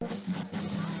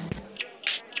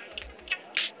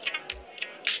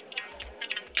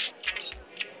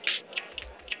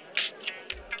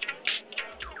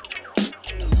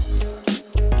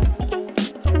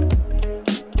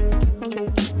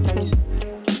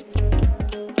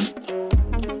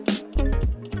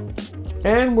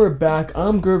And we're back.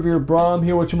 I'm Gurveer Brahm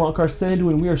here with Chamakar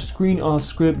Sandhu, and we are Screen Off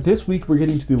Script. This week we're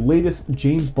getting to the latest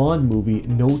James Bond movie,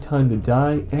 No Time to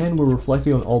Die, and we're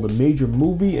reflecting on all the major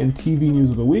movie and TV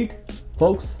news of the week.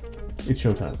 Folks, it's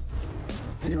showtime.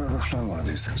 Have you ever flown one of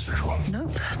these things before? Nope.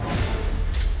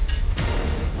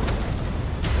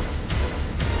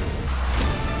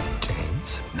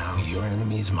 James, now your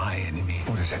enemy is my enemy.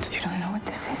 What is it? You don't know what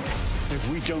this is. If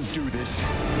we don't do this,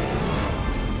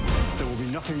 there will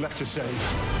be nothing left to save.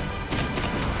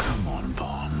 Come on,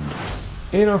 Bond.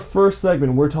 In our first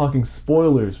segment, we're talking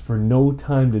spoilers for No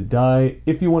Time to Die.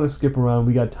 If you want to skip around,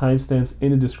 we got timestamps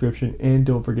in the description, and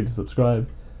don't forget to subscribe.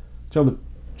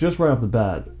 Just right off the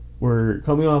bat, we're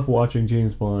coming off watching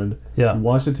James Bond. Yeah. We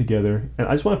watched it together, and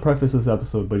I just want to preface this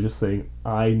episode by just saying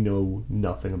I know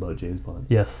nothing about James Bond.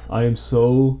 Yes. I am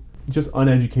so just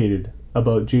uneducated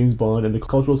about James Bond and the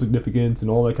cultural significance and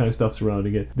all that kind of stuff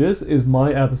surrounding it. This is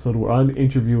my episode where I'm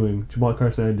interviewing Chamakar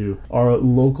Sandhu, our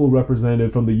local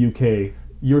representative from the UK.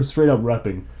 You're straight up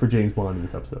repping for James Bond in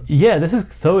this episode. Yeah, this is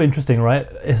so interesting, right?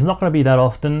 It's not going to be that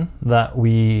often that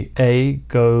we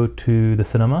go to the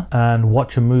cinema and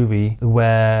watch a movie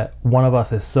where one of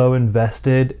us is so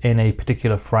invested in a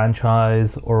particular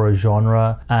franchise or a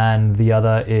genre, and the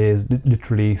other is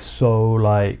literally so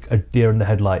like a deer in the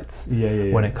headlights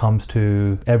when it comes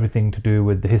to everything to do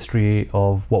with the history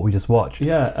of what we just watched.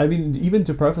 Yeah, I mean, even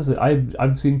to preface it,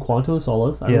 I've seen Quantum of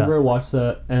Solace. I remember I watched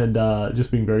that and just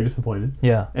being very disappointed.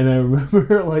 Yeah. And I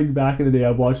remember, like, back in the day,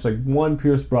 I watched, like, one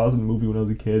Pierce Brosnan movie when I was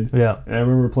a kid. Yeah. And I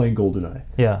remember playing GoldenEye.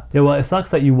 Yeah. Yeah, well, it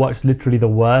sucks that you watched literally the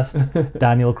worst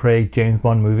Daniel Craig James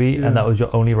Bond movie, and that was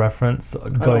your only reference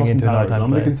going into Powers. No Time I'm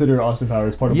going to consider Austin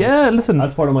Powers part of listen.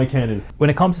 That's part of my canon. When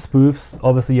it comes to spoofs,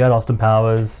 obviously you had Austin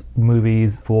Powers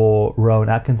movies for Rowan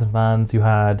Atkinson fans, you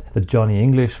had the Johnny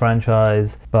English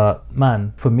franchise, but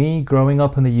man, for me, growing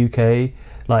up in the UK,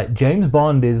 like, James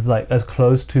Bond is like as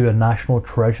close to a national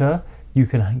treasure you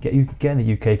can get in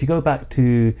the UK. If you go back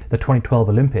to the 2012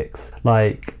 Olympics,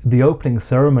 like the opening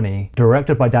ceremony,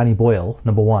 directed by Danny Boyle,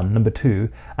 number one. Number two,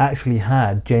 actually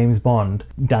had James Bond,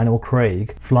 Daniel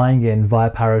Craig, flying in via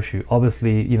parachute.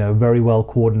 Obviously, you know, very well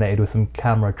coordinated with some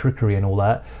camera trickery and all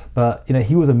that. But, you know,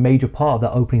 he was a major part of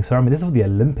that opening ceremony. This was the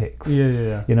Olympics.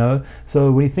 Yeah. You know? So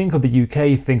when you think of the UK,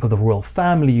 you think of the royal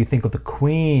family, you think of the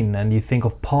Queen, and you think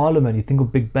of Parliament, you think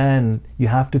of Big Ben. You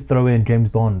have to throw in James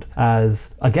Bond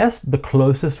as, I guess, the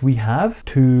closest we have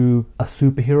to a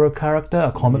superhero character,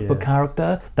 a comic book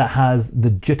character that has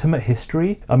legitimate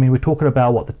history. I mean, we're talking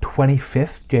about, what, the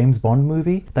 25th James Bond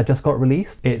movie that just got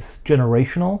released? It's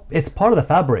generational. It's part of the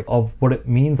fabric of what it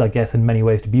means, I guess, in many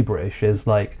ways to be British, is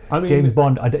like, James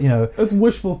Bond, you know, it's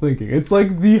wishful thinking. It's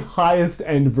like the highest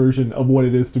end version of what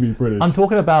it is to be British. I'm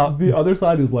talking about the other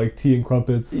side is like tea and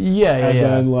crumpets. And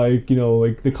then, like, you know,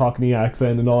 like the Cockney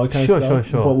accent and all that kind of stuff.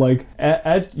 Sure. But like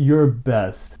at your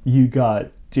best, you got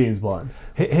James Bond.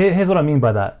 Here's what I mean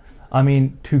by that. I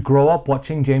mean, to grow up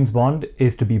watching James Bond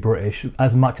is to be British,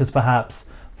 as much as perhaps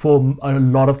for a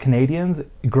lot of Canadians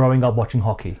growing up watching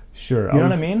hockey. Sure. You know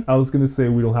what I mean? I was going to say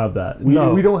we don't have that. We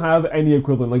don't have any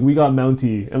equivalent. Like, we got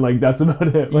Mountie, and, like, that's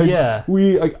about it. Like,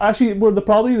 we, like, actually,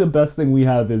 probably the best thing we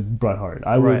have is Bret Hart.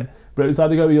 But it's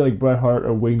either got to be, like, Bret Hart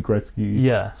or Wayne Gretzky.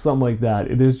 Yeah. Something like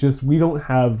that. There's just, we don't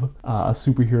have a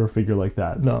superhero figure like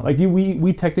that. No. Like,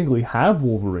 we technically have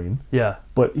Wolverine. Yeah.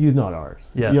 But he's not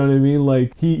ours. Yes. You know what I mean?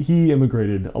 Like, he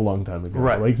immigrated a long time ago.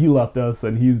 Right. Like, he left us,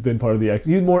 and he's been part of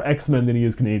he's more X-Men than he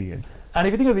is Canadian. And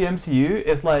if you think of the MCU,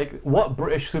 it's like, what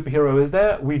British superhero is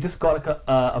there? We just got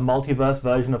a multiverse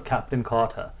version of Captain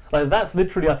Carter. Like, that's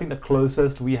literally, I think, the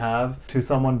closest we have to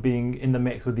someone being in the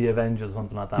mix with the Avengers or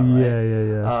something like that, right?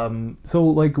 Yeah. So,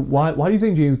 like, why do you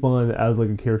think James Bond as, like,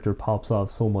 a character pops off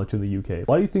so much in the UK?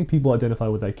 Why do you think people identify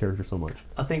with that character so much?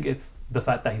 I think it's the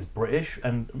fact that he's British,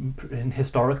 and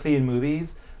historically in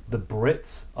movies, the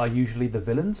Brits are usually the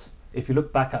villains. If you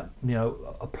look back at, you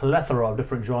know, a plethora of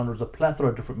different genres, a plethora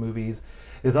of different movies,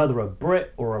 there's either a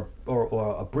Brit or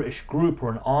a British group or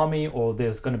an army, or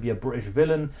there's going to be a British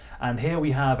villain. And here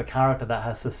we have a character that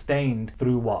has sustained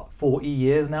through, 40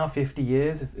 years now, 50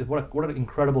 years? What an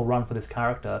incredible run for this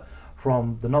character,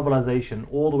 from the novelization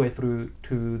all the way through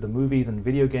to the movies and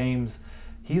video games.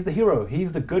 He's the hero,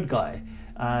 he's the good guy.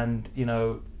 And, you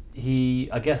know, he,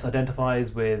 I guess,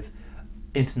 identifies with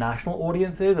international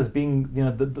audiences as being, you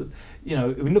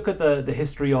know, we look at the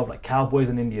history of, like, cowboys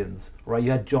and Indians, right?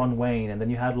 You had John Wayne, and then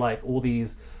you had, like, all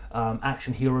these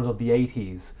action heroes of the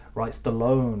 80s, right?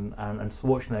 Stallone and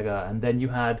Schwarzenegger, and then you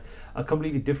had a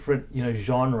completely different, you know,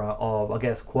 genre of, I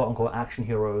guess, quote unquote action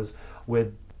heroes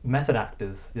with method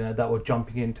actors, that were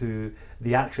jumping into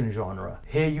the action genre.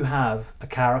 Here you have a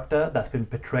character that's been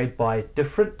portrayed by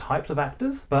different types of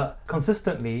actors, but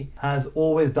consistently has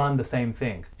always done the same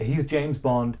thing. He's James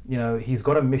Bond, he's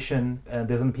got a mission, and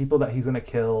there's some people that he's going to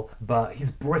kill, but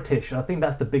he's British. And I think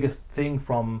that's the biggest thing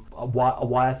from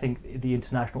why I think the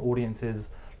international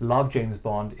audiences love James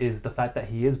Bond, is the fact that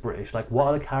he is British. Like, what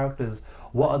other characters,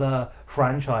 what other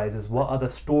franchises, what other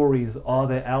stories are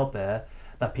there out there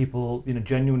that people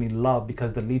genuinely love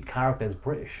because the lead character is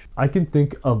British? I can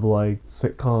think of like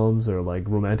sitcoms or like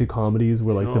romantic comedies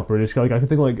where like the Sure. British guy, like I can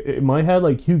think like in my head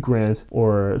like Hugh Grant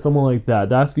or someone like that.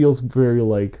 That feels very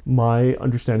like my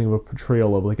understanding of a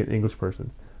portrayal of like an English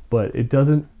person, but it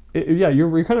doesn't. Yeah,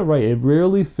 you're kind of right. It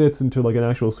rarely fits into like an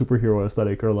actual superhero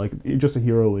aesthetic or like just a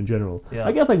hero in general. Yeah.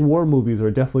 I guess like war movies are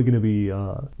definitely going to be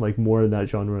like more in that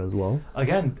genre as well.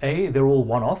 Again, they're all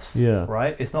one-offs. Yeah.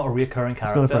 Right. It's not a reoccurring character.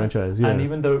 It's not a franchise. Yeah. And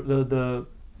even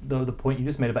the point you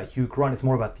just made about Hugh Grant, it's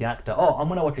more about the actor. Oh, I'm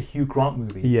gonna watch a Hugh Grant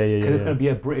movie. Yeah. Because it's gonna be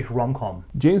a British rom-com.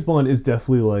 James Bond is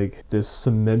definitely like this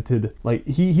cemented, like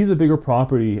he's a bigger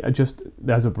property just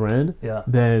as a brand Yeah.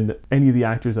 than any of the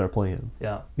actors that are playing him.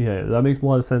 Yeah. Yeah, that makes a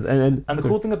lot of sense. And And the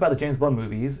cool thing about the James Bond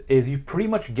movies is you pretty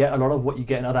much get a lot of what you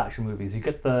get in other action movies. You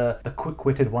get the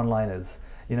quick-witted one-liners.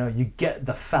 You get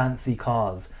the fancy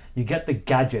cars. You get the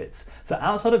gadgets. So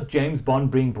outside of James Bond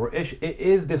being British, it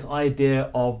is this idea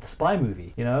of the spy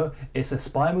movie. It's a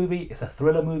spy movie, it's a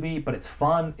thriller movie, but it's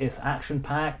fun, it's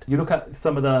action-packed. You look at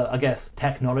some of the, I guess,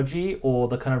 technology or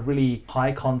the kind of really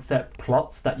high-concept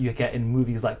plots that you get in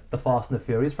movies like the Fast and the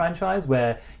Furious franchise,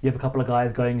 where you have a couple of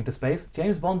guys going into space.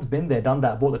 James Bond's been there, done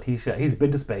that, bought the t-shirt. He's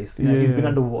been to space. He's been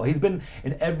underwater. He's been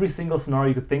in every single scenario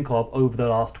you could think of over the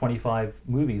last 25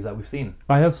 movies that we've seen.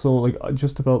 I have so like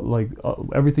just about like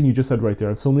everything you just said right there.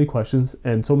 I have so many questions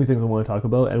and so many things I want to talk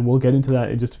about, and we'll get into that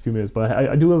in just a few minutes. But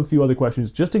I do have a few other questions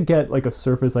just to get like a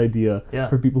surface idea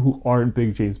for people who aren't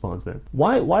big James Bond fans.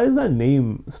 Why does that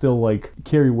name still like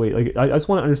carry weight? Like I just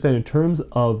want to understand in terms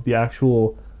of the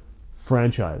actual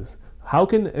franchise. How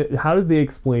did they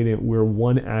explain it where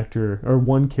one actor or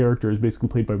one character is basically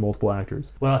played by multiple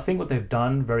actors? Well, I think what they've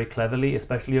done very cleverly,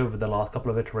 especially over the last couple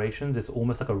of iterations, is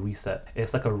almost like a reset.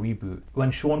 It's like a reboot.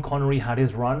 When Sean Connery had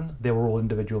his run, they were all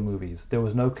individual movies. There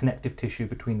was no connective tissue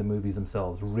between the movies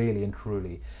themselves, really and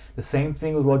truly. The same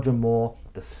thing with Roger Moore,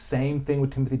 the same thing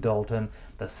with Timothy Dalton,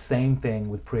 the same thing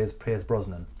with Pierce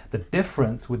Brosnan. The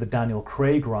difference with the Daniel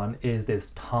Craig run is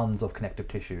there's tons of connective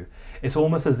tissue. It's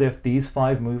almost as if these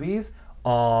 5 movies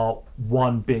are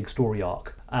one big story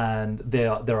arc, and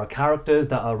there are characters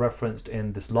that are referenced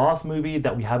in this last movie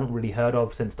that we haven't really heard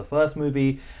of since the first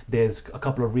movie. There's a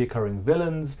couple of reoccurring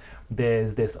villains.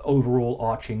 There's this overall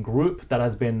arching group that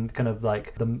has been kind of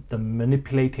like the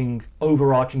manipulating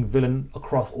overarching villain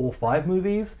across all 5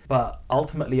 movies. But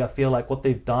ultimately I feel like what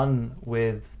they've done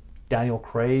with Daniel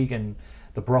Craig and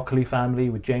the Broccoli family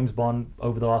with James Bond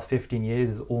over the last 15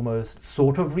 years is almost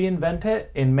sort of reinvent it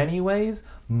in many ways,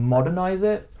 modernize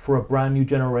it for a brand new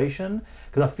generation.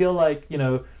 Because I feel like,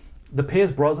 the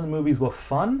Pierce Brosnan movies were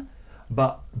fun,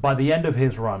 but by the end of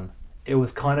his run, it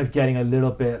was kind of getting a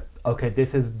little bit, okay,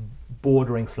 this is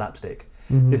bordering slapstick.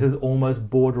 Mm-hmm. This is almost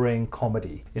bordering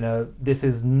comedy. This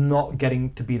is not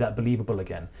getting to be that believable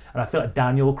again. And I feel like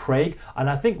Daniel Craig, and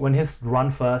I think when his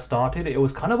run first started, it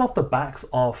was kind of off the backs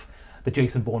of the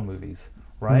Jason Bourne movies,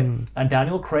 right? And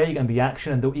Daniel Craig and the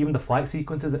action and even the fight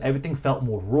sequences and everything felt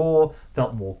more raw,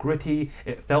 felt more gritty,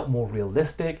 it felt more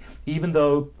realistic. Even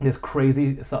though there's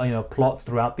crazy plots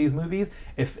throughout these movies,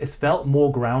 it felt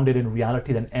more grounded in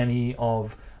reality than any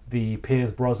of the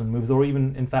Pierce Brosnan movies, or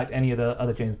even in fact any of the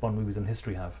other James Bond movies in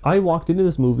history have. I walked into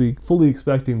this movie fully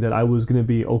expecting that I was going to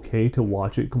be okay to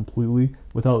watch it completely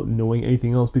without knowing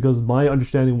anything else, because my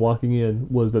understanding walking in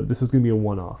was that this is going to be a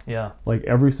one-off. Yeah. Like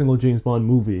every single James Bond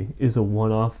movie is a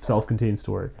one-off self-contained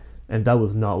story, and that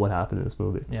was not what happened in this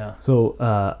movie. Yeah. So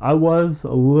I was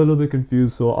a little bit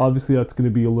confused, so obviously that's going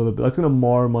to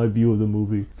mar my view of the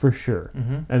movie for sure.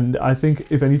 Mm-hmm. And I think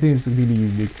if anything it's going to be a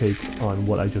unique take on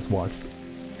what I just watched.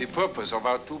 The purpose of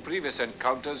our 2 previous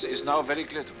encounters is now very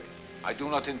clear to me. I do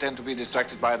not intend to be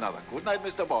distracted by another. Good night,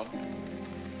 Mr. Bond.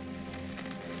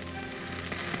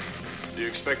 Do you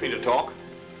expect me to talk?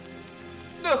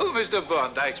 No, Mr.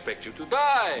 Bond, I expect you to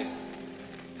die.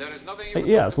 There is nothing you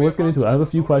Yeah, so let's get into it. I have a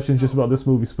few questions just about this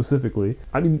movie specifically.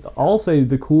 I mean, I'll say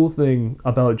the cool thing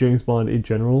about James Bond in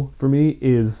general for me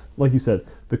is, like you said,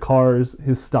 the cars,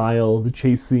 his style, the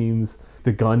chase scenes,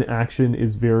 the gun action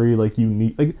is very like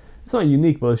unique. Like, it's not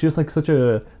unique, but it's just like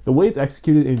the way it's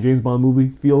executed in a James Bond movie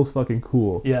feels fucking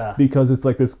cool. Yeah. Because it's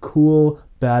like this cool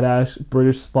badass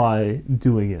British spy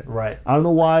doing it. Right. I don't know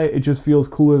why it just feels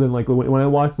cooler than like when I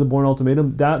watched The Bourne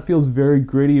Ultimatum. That feels very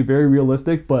gritty, very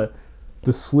realistic, but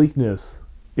the sleekness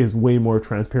is way more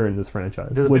transparent in this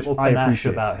franchise, There's a which bit more I panache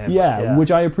appreciate. about him. Yeah, Yeah.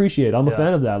 which I appreciate. I'm a Yeah.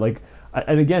 fan of that. Like,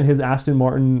 and again, his Aston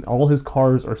Martin, all his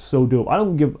cars are so dope. I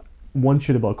don't give one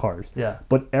shit about cars. Yeah.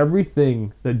 But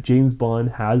everything that James Bond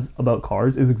has about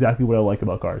cars is exactly what I like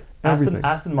about cars. Everything.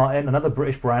 Aston Martin, another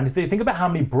British brand. Think about how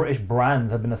many British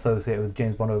brands have been associated with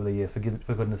James Bond over the years, for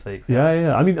goodness sakes.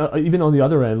 Yeah. I mean, even on the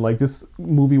other end, like this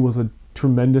movie was a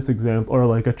tremendous example, or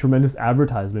like a tremendous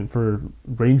advertisement for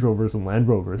Range Rovers and Land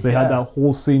Rovers. They had Yeah. that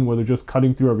whole scene where they're just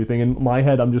cutting through everything. In my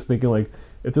head, I'm just thinking like,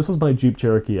 if this was my Jeep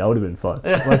Cherokee, I would have been fun.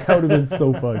 Like, I would have been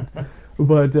so fun.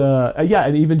 But yeah,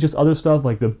 and even just other stuff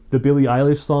like the Billie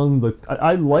Eilish song.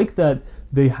 I like that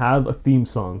they have a theme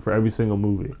song for every single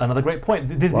movie. Another great point.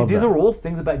 These Love that. are all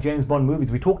things about James Bond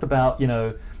movies. We talked about,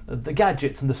 the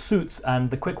gadgets and the suits and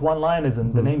the quick one-liners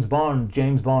and the names Bond,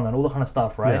 James Bond, and all that kind of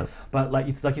stuff, right? Yeah. But like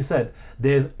you said,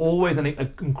 there's always an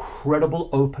incredible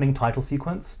opening title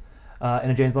sequence in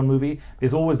a James Bond movie.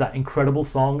 There's always that incredible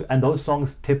song, and those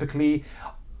songs typically,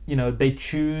 they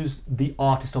choose the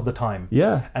artist of the time.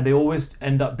 Yeah. And they always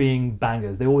end up being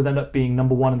bangers. They always end up being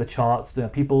number one in the charts.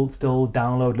 People still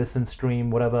download, listen,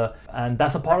 stream, whatever. And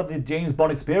that's a part of the James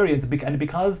Bond experience. And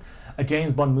because a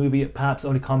James Bond movie perhaps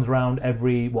only comes around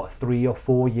every 3 or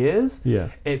 4 years. Yeah.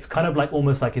 It's kind of like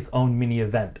almost like its own mini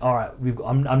event. All right,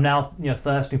 I'm now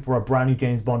thirsting for a brand new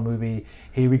James Bond movie.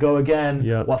 Here we go again.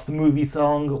 Yeah. What's the movie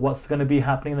song? What's going to be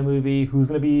happening in the movie? Who's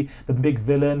going to be the big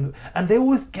villain? And they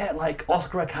always get like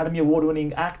Oscar Academy Award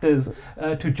winning actors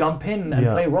to jump in and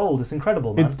Yeah. play roles. It's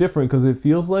incredible, man. It's different because it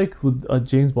feels like with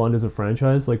James Bond as a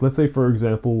franchise, like let's say for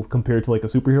example, compared to like a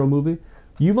superhero movie,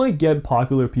 you might get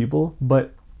popular people,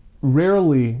 but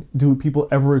rarely do people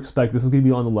ever expect this is going to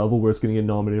be on the level where it's going to get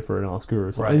nominated for an Oscar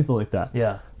or something, Right. anything like that.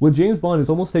 Yeah. With James Bond, it's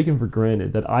almost taken for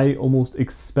granted that I almost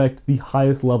expect the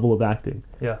highest level of acting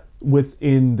Yeah.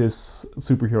 within this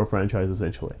superhero franchise,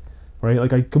 essentially, right?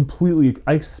 Like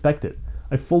I expect it.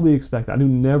 I fully expect that. I do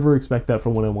never expect that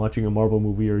from when I'm watching a Marvel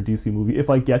movie or a DC movie. If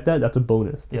I get that, that's a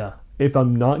bonus. Yeah. If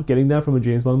I'm not getting that from a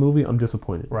James Bond movie, I'm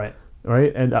disappointed. Right.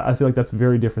 Right? And I feel like that's a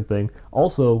very different thing.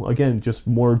 Also, again, just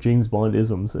more James Bond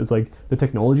isms. It's like the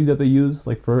technology that they use,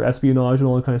 like for espionage and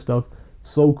all that kind of stuff,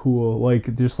 so cool.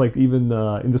 Like just like even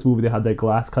in this movie, they had that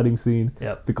glass cutting scene.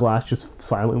 Yep. The glass just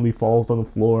silently falls on the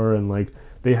floor, and like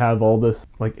they have all this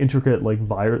like intricate like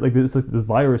virus, like this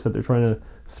virus that they're trying to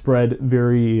spread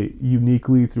very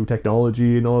uniquely through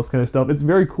technology and all this kind of stuff. It's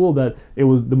very cool that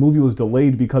the movie was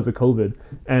delayed because of COVID,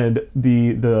 and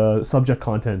the subject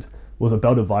content was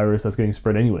about a virus that's getting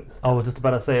spread anyways. I was just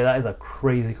about to say that is a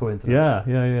crazy coincidence.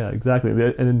 Yeah, exactly.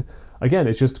 And again,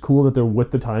 it's just cool that they're with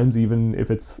the times, even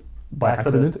if it's by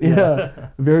accident. Yeah,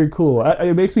 very cool.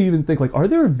 It makes me even think, like, are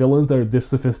there villains that are this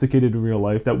sophisticated in real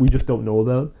life that we just don't know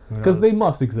about? Because they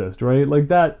must exist, right? Like,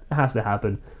 that has to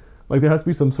happen. Like, there has to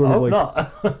be some sort of, like...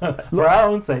 not. For our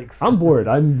own sakes. I'm bored.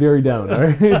 I'm very down, all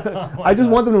right? I just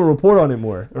want them to report on it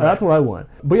more. Right. That's what I want.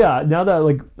 But yeah, now that,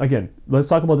 like, again, let's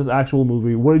talk about this actual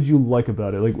movie. What did you like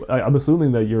about it? Like, I'm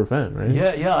assuming that you're a fan, right?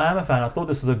 Yeah, I am a fan. I thought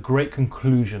this was a great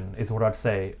conclusion, is what I'd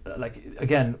say. Like,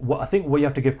 again, I think what you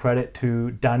have to give credit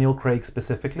to Daniel Craig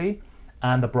specifically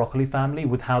and the Broccoli family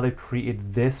with how they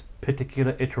treated this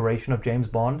particular iteration of James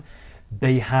Bond.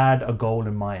 They had a goal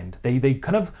in mind. They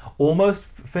kind of almost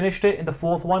finished it in the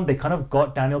fourth one. They kind of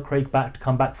got Daniel Craig back to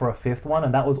come back for a fifth one,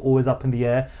 and that was always up in the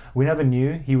air. We never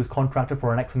knew. He was contracted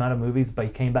for an X amount of movies, but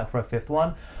he came back for a fifth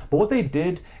one. But what they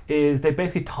did is they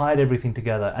basically tied everything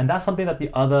together, and that's something that the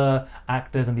other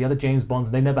actors and the other James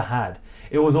Bonds, they never had.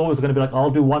 It was always going to be like, I'll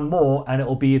do one more, and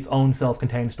it'll be its own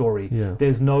self-contained story. Yeah.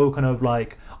 There's no kind of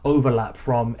like overlap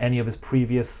from any of his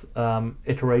previous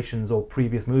iterations or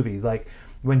previous movies. Like,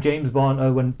 when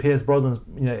Pierce Brosnan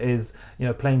is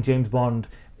playing James Bond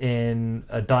in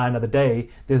Die Another Day,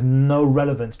 there's no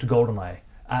relevance to GoldenEye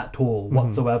at all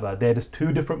whatsoever. They're just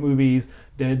two different movies.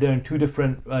 They're in two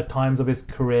different times of his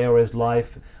career or his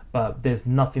life, but there's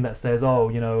nothing that says,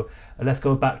 let's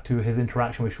go back to his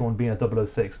interaction with Sean Bean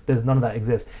as 006. There's none of that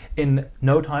exists. In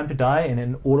No Time to Die and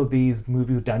in all of these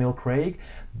movies with Daniel Craig,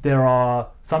 there are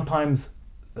sometimes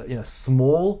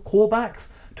small callbacks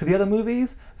to the other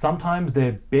movies. Sometimes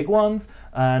they're big ones,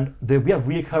 and we have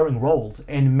reoccurring roles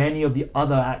in many of the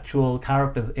other actual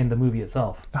characters in the movie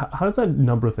itself. How does that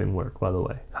number thing work, by the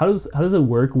way? How does it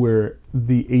work where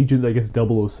the agent that gets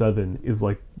 007 is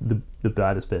like the the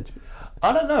baddest bitch?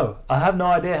 I don't know. I have no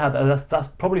idea how that's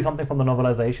probably something from the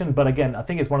novelization. But again, I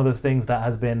think it's one of those things that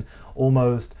has been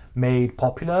almost made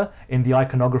popular in the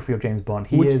iconography of James Bond.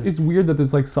 It's weird that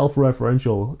there's like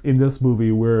self-referential in this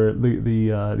movie where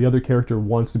the other character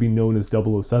wants to be known as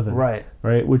 007. Right.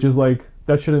 Right? Which is like,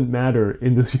 that shouldn't matter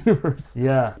in this universe.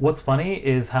 Yeah. What's funny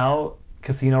is how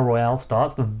Casino Royale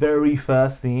starts. The very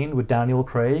first scene with Daniel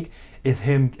Craig is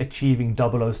him achieving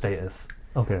 00 status.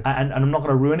 Okay. And I'm not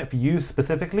going to ruin it for you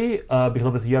specifically, because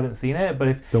obviously you haven't seen it. But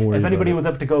if anybody was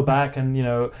able to go back and, you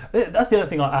know, that's the other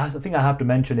thing I think I have to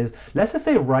mention is, let's just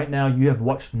say right now you have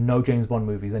watched no James Bond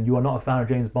movies and you are not a fan of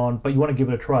James Bond, but you want to give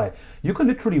it a try. You can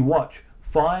literally watch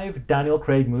 5 Daniel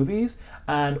Craig movies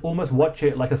and almost watch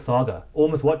it like a saga,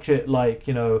 almost watch it like,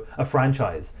 you know, a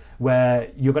franchise, where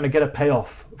you're going to get a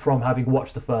payoff from having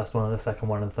watched the first one and the second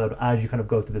one and the third as you kind of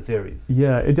go through the series.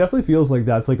 Yeah, it definitely feels like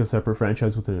that's like a separate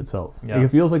franchise within itself. Yeah. Like, it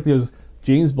feels like there's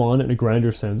James Bond in a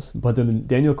grander sense, but then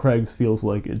Daniel Craig's feels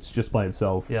like it's just by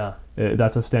itself. Yeah.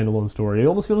 That's a standalone story. It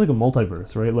almost feels like a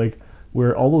multiverse, right? Like,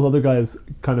 where all those other guys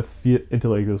kind of fit into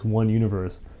like this one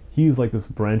universe. He's like this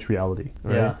branch reality,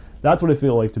 right? Yeah. That's what it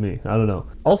felt like to me. I don't know.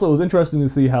 Also, it was interesting to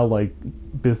see how like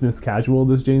business casual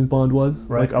this James Bond was.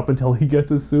 Right. Like, up until he gets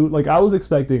his suit. Like, I was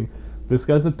expecting, this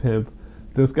guy's a pimp.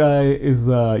 This guy is,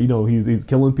 you know, he's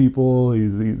killing people.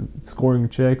 He's scoring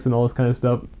chicks and all this kind of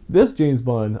stuff. This James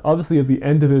Bond, obviously at the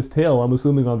end of his tale, I'm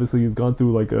assuming obviously he's gone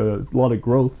through like a lot of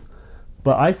growth.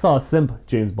 But I saw simp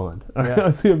James Bond. Yeah. I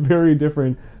see a very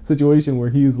different situation where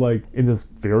he's like in this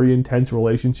very intense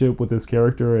relationship with this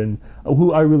character, and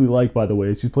who I really like, by the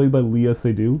way. She's played by Léa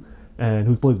Seydoux, and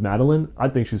who plays Madeline. I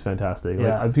think she's fantastic. Like,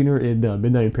 Yeah. I've seen her in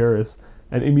Midnight in Paris,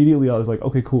 and immediately I was like,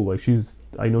 okay, cool. Like,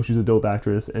 I know she's a dope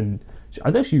actress, and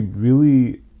I think she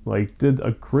really like did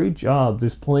a great job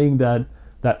just playing that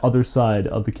other side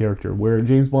of the character, where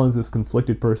James Bond's this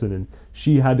conflicted person, and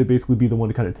she had to basically be the one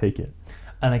to kind of take it.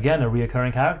 And again, a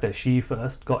reoccurring character. She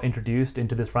first got introduced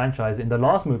into this franchise in the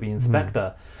last movie,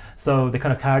 Inspector. So they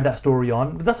kind of carried that story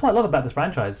on. That's what I love about this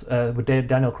franchise with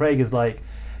Daniel Craig is like,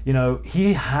 you know,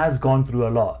 he has gone through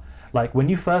a lot. Like, when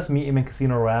you first meet him in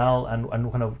Casino Royale and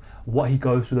kind of what he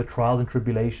goes through, the trials and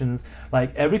tribulations,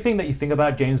 like everything that you think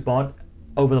about James Bond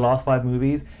over the last 5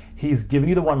 movies, he's given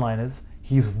you the one-liners,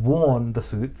 he's worn the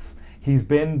suits, he's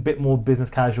been a bit more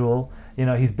business casual. You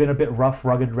know, he's been a bit rough,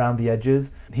 rugged around the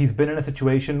edges. He's been in a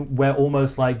situation where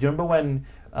almost like, do you remember when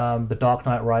The Dark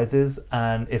Knight Rises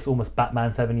and it's almost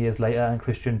Batman 7 years later and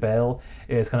Christian Bale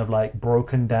is kind of like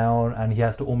broken down and he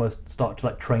has to almost start to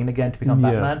like train again to become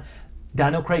Batman?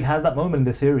 Daniel Craig has that moment in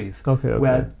this series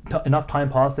where enough time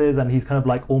passes and he's kind of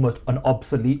like almost an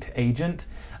obsolete agent,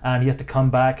 and he has to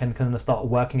come back and kind of start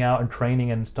working out and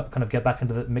training and kind of get back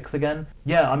into the mix again.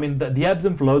 Yeah, I mean, the ebbs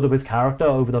and flows of his character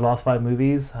over the last 5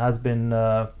 movies has been,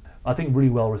 I think, really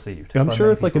well received. Yeah, I'm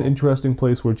sure it's like an interesting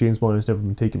place where James Bond has never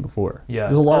been taken before. Yeah.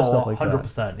 There's a lot of stuff like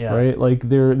 100%, that. yeah. Right? Like,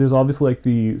 there's obviously like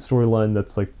the storyline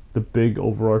that's like the big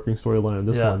overarching storyline of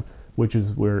this one, which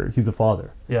is where he's a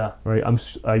father. Yeah. Right?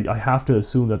 I have to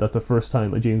assume that that's the first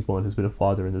time a James Bond has been a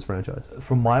father in this franchise.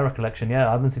 From my recollection, I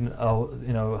haven't seen,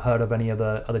 heard of any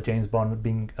other James Bond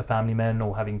being a family man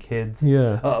or having kids.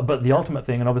 Yeah. But the ultimate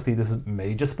thing, and obviously this is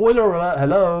major spoiler alert,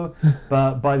 hello,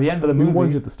 but by the end of the movie... We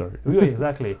warned you at the start. Yeah,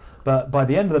 exactly. But by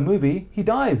the end of the movie, he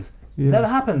dies. Yeah. Never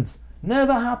happens.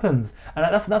 And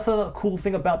that's a cool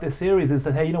thing about this series is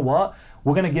that, hey, you know what?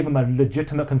 We're going to give him a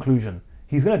legitimate conclusion.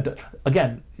 He's going to,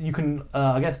 again, you can,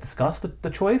 I guess, discuss the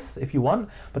choice if you want,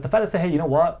 but the fact is, say, hey, you know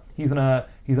what? He's gonna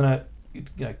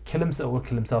kill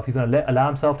himself. He's gonna allow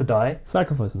himself to die.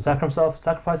 Sacrifice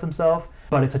himself.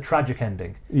 But it's a tragic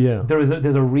ending. Yeah. There's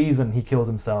a reason he kills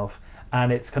himself,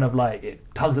 and it's kind of like,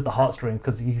 it tugs at the heartstrings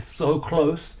because he's so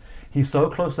close. He's so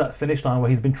close to that finish line where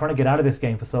he's been trying to get out of this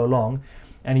game for so long,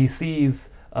 and he sees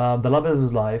the love of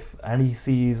his life, and he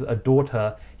sees a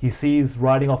daughter. He sees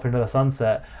riding off into the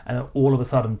sunset, and all of a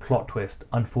sudden, plot twist.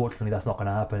 Unfortunately, that's not going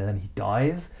to happen, and then he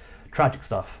dies. Tragic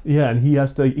stuff. Yeah, and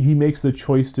he makes the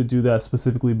choice to do that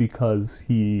specifically because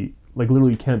he like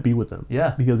literally can't be with them.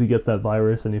 Yeah. Because he gets that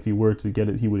virus, and if he were to get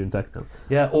it, he would infect them.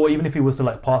 Yeah, or even if he was to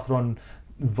like pass it on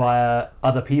via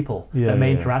other people that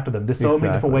may interact with them. There's so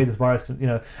many different ways this virus can,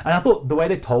 and I thought the way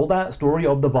they told that story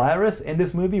of the virus in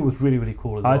this movie was really, really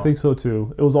cool as well. I think so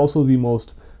too. It was also the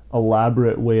most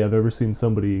elaborate way I've ever seen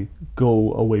somebody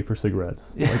go away for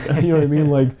cigarettes. Like, you know what I mean?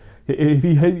 Like, if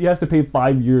he has to pay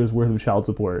 5 years worth of child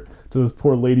support to this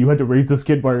poor lady who had to raise this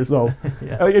kid by herself.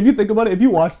 Like, if you think about it, if you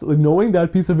watch, like, knowing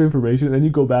that piece of information and then you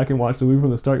go back and watch the movie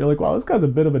from the start, you're like, wow, this guy's a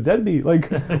bit of a deadbeat. Like,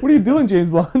 what are you doing, James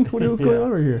Bond? What's going on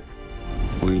right here?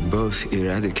 We both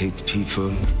eradicate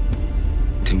people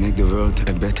to make the world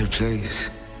a better place.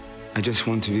 I just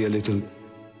want to be a little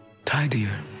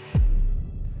tidier.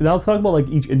 Now let's talk about like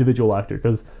each individual actor,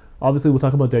 because obviously we'll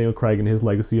talk about Daniel Craig and his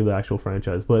legacy of the actual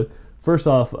franchise. But first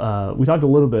off, we talked a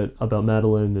little bit about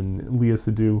Madeline and Léa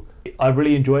Seydoux. I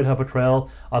really enjoyed her portrayal.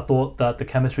 I thought that the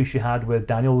chemistry she had with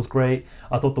Daniel was great.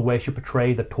 I thought the way she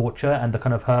portrayed the torture and the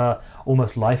kind of her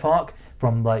almost life arc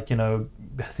from like, you know,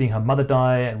 seeing her mother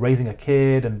die and raising a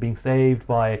kid and being saved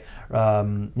by,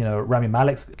 you know, Rami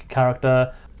Malek's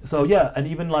character. So yeah, and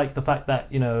even like the fact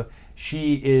that, you know,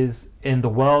 she is in the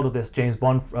world of this James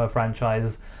Bond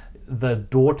franchise, the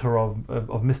daughter of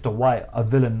Mr. White, a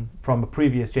villain from a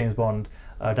previous James Bond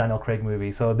Daniel Craig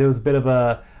movie. So there was a bit of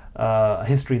a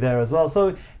history there as well.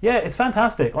 So yeah, it's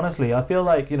fantastic. Honestly, I feel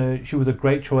like, you know, she was a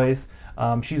great choice.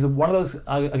 She's one of those,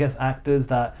 I guess, actors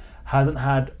that hasn't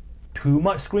had too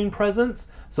much screen presence.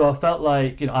 So I felt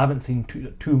like, you know, I haven't seen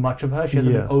too much of her. She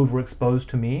hasn't been overexposed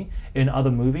to me in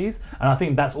other movies. And I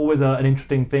think that's always an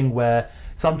interesting thing where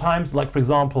sometimes, like for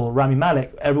example, Rami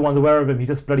Malek, everyone's aware of him. He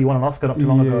just bloody won an Oscar not too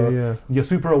long ago. Yeah. You're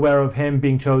super aware of him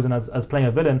being chosen as playing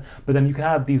a villain. But then you can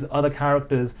have these other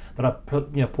characters that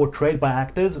are portrayed by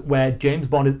actors where James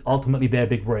Bond is ultimately their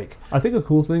big break. I think a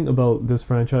cool thing about this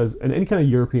franchise and any kind of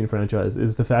European franchise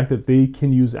is the fact that they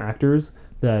can use actors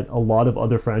that a lot of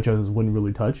other franchises wouldn't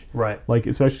really touch. Right. Like,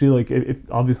 especially like if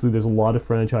obviously there's a lot of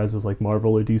franchises like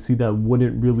Marvel or DC that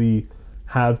wouldn't really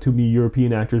have too many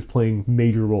European actors playing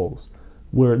major roles,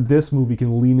 where this movie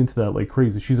can lean into that like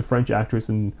crazy. She's a French actress,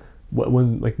 and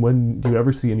when do you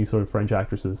ever see any sort of French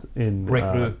actresses in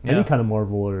breakthrough any kind of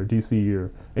Marvel or DC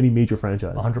or any major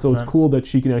franchise? 100%. So it's cool that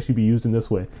she can actually be used in this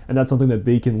way, and that's something that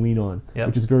they can lean on,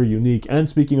 which is very unique. And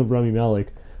speaking of Rami Malek,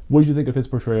 what did you think of his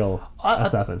portrayal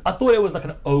as Safin? I thought it was like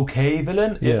an okay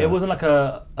villain. It wasn't like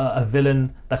a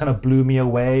villain that kind of blew me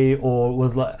away, or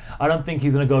was like, I don't think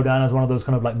he's going to go down as one of those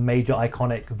kind of like major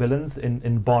iconic villains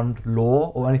in Bond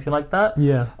lore or anything like that.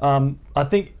 Yeah. I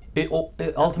think it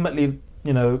ultimately,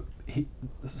 you know,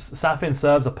 Safin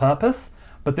serves a purpose,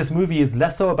 but this movie is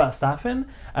less so about Safin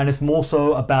and it's more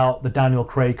so about the Daniel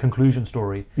Craig conclusion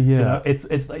story. Yeah. You know,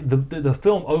 it's like the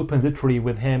film opens literally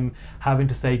with him having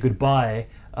to say goodbye,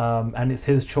 and it's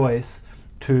his choice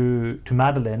to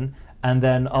Madeline, and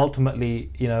then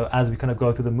ultimately, you know, as we kind of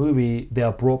go through the movie, they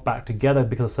are brought back together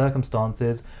because of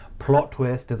circumstances. Plot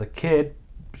twist: there's a kid,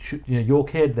 you know, your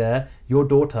kid there, your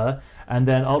daughter, and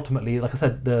then ultimately, like I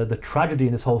said, the tragedy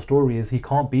in this whole story is he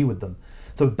can't be with them.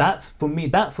 So that for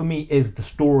me is the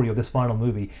story of this final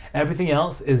movie. Everything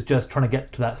else is just trying to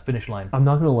get to that finish line. I'm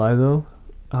not gonna lie though,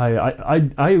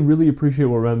 I really appreciate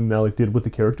what Rami Malek did with the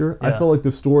character. I felt like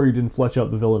the story didn't flesh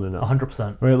out the villain enough.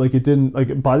 100%. Right, like it didn't.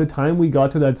 Like by the time we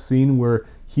got to that scene where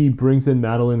he brings in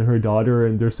Madeline, her daughter,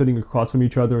 and they're sitting across from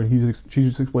each other, and she's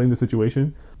just explaining the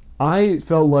situation, I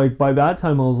felt like by that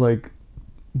time I was like,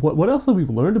 what else have we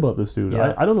learned about this dude?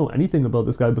 Yeah. I don't know anything about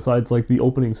this guy besides like the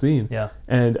opening scene. Yeah.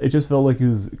 And it just felt like he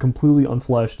was completely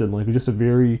unfleshed and like just a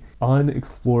very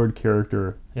unexplored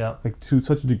character. Yeah. Like to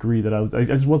such a degree that I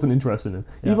just wasn't interested in.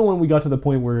 Yeah. Even when we got to the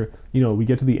point where, you know, we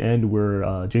get to the end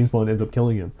where James Bond ends up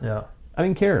killing him. Yeah. I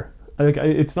didn't care.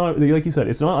 It's not, like you said,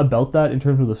 it's not about that in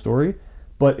terms of the story,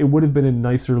 but it would have been a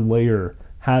nicer layer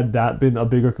had that been a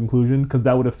bigger conclusion, because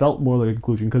that would have felt more like a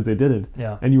conclusion, because they didn't.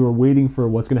 Yeah. And you were waiting for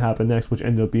what's going to happen next, which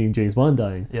ended up being James Bond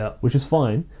dying. Yeah. Which is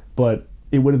fine, but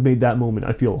it would have made that moment,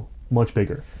 I feel, much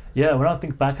bigger. Yeah, when I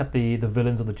think back at the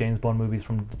villains of the James Bond movies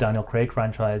from the Daniel Craig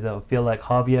franchise, I feel like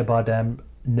Javier Bardem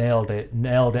nailed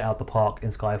it out the park in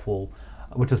Skyfall,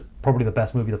 which is probably the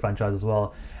best movie of the franchise as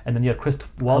well. And then you had Christoph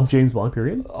Waltz. Of James Bond,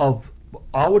 period?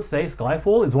 I would say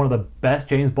Skyfall is one of the best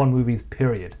James Bond movies,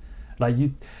 period. Like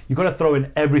you got to throw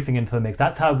in everything into the mix.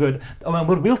 That's how good. I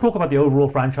mean, we'll talk about the overall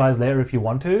franchise later if you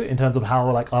want to, in terms of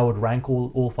how like I would rank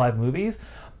all 5 movies.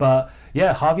 But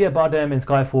yeah, Javier Bardem in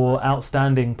Skyfall,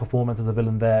 outstanding performance as a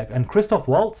villain there, and Christoph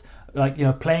Waltz, like, you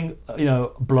know, playing, you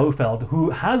know, Blofeld,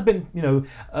 who has been, you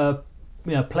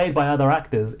know, played by other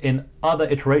actors in other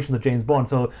iterations of James Bond.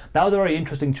 So that was a very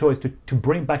interesting choice to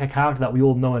bring back a character that we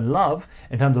all know and love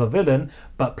in terms of a villain,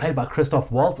 but played by Christoph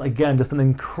Waltz. Again, just an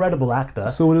incredible actor.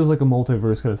 So it is like a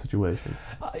multiverse kind of situation.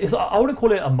 I wouldn't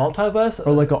call it a multiverse.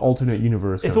 Or like an alternate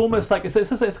universe. It's almost like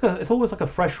it's almost like a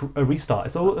fresh restart.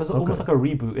 It's almost like a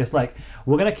reboot. It's like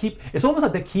we're gonna keep. It's almost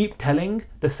like they keep telling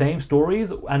the same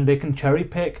stories, and they can cherry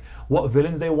pick what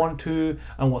villains they want to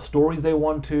and what stories they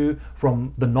want to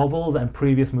from the novels and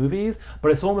previous movies.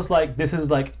 But it's almost like this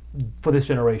is like for this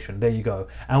generation. There you go,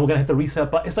 and we're gonna hit the reset.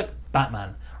 But it's like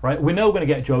Batman, right? We know we're going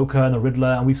to get Joker and the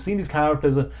Riddler, and we've seen these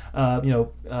characters,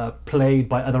 played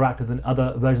by other actors in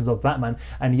other versions of Batman.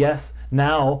 And yes,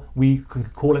 now we can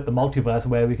call it the multiverse,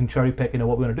 where we can cherry pick,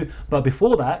 what we're going to do. But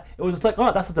before that, it was just like,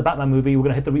 oh, that's just a Batman movie. We're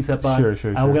going to hit the reset button,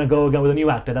 Sure. and we're going to go again with a new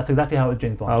actor. That's exactly how it's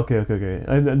James Bond. Okay.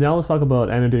 And now let's talk about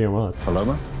Ana de Armas.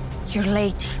 Paloma? You're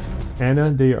late.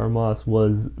 Ana de Armas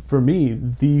was, for me,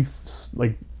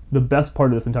 the best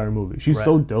part of this entire movie. She's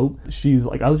so dope. She's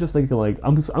like, I was just thinking, like,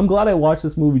 I'm glad I watched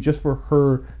this movie just for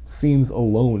her scenes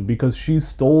alone, because she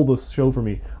stole the show for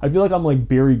me. I feel like I'm like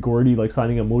Berry Gordy, like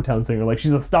signing a Motown singer. Like,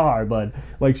 she's a star, but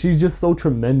like, she's just so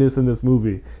tremendous in this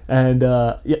movie. And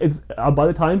it's by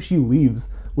the time she leaves,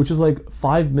 which is like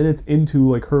 5 minutes into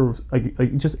like her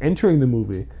like just entering the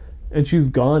movie, and she's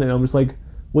gone, and I'm just like,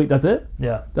 wait, that's it?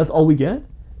 Yeah. That's all we get?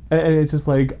 And it's just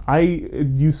like,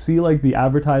 you see like the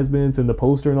advertisements and the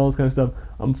poster and all this kind of stuff.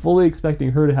 I'm fully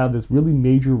expecting her to have this really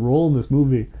major role in this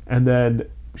movie. And then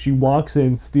she walks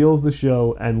in, steals the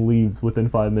show, and leaves within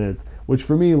 5 minutes, which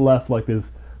for me left like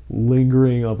this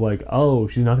lingering of like, oh,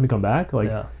 she's not going to come back?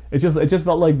 Like, it just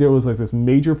felt like there was like this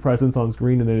major presence on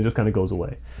screen, and then it just kind of goes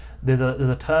away. There's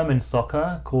a term in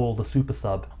soccer called the super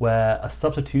sub, where a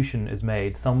substitution is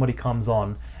made. Somebody comes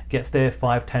on, gets there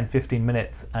 5, 10, 15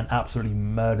 minutes, and absolutely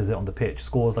murders it on the pitch,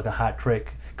 scores like a hat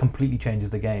trick, completely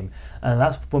changes the game. And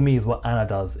that's, for me, is what Ana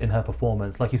does in her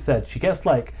performance. Like you said, she gets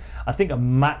like, I think, a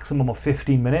maximum of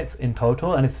 15 minutes in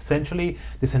total, and it's essentially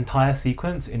this entire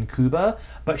sequence in Cuba,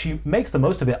 but she makes the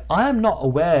most of it. I am not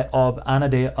aware of Ana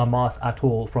de Armas at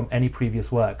all from any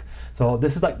previous work. So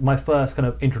this is like my first kind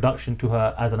of introduction to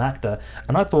her as an actor,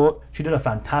 and I thought she did a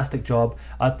fantastic job.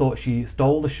 I thought she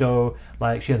stole the show.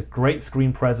 Like, she has great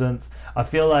screen presence. I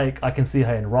feel like I can see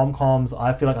her in rom-coms.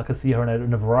 I feel like I can see her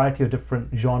in a variety of different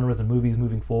genres and movies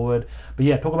moving forward. But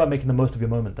yeah, talk about making the most of your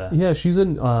moment there. Yeah, she's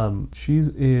in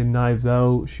Knives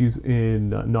Out. She's in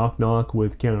Knock Knock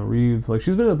with Keanu Reeves. Like,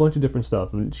 she's been in a bunch of different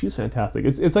stuff, and she's fantastic.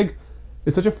 It's like,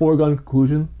 it's such a foregone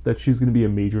conclusion that she's going to be a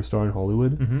major star in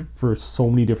Hollywood for so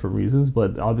many different reasons.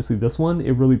 But obviously this one,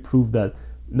 it really proved that,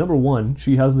 number one,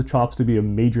 she has the chops to be a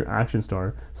major action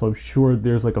star. So I'm sure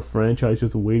there's like a franchise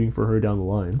just waiting for her down the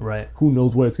line. Right. Who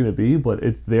knows what it's going to be, but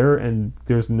it's there, and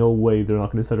there's no way they're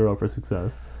not going to set her up for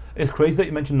success. It's crazy that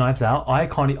you mentioned Knives Out. I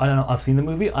don't know. I've seen the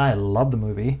movie. I love the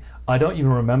movie. I don't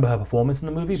even remember her performance in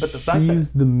the movie, but the fact that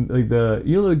she's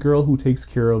the girl who takes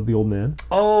care of the old man.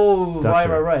 Oh, That's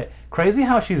her. right. Crazy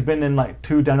how she's been in like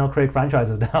 2 Daniel Craig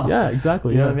franchises now. Yeah,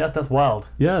 exactly. You know Yeah, what I mean? That's wild.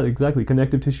 Yeah, exactly.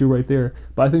 Connective tissue right there.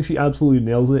 But I think she absolutely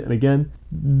nails it. And again,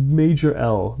 major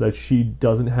L that she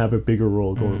doesn't have a bigger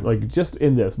role going, like, just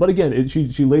in this. But again,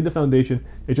 she laid the foundation.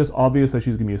 It's just obvious that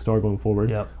she's going to be a star going forward.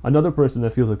 Yep. Another person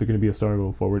that feels like they're going to be a star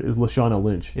going forward is Lashana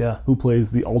Lynch, who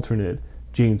plays the alternate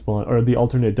James Bond, or the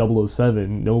alternate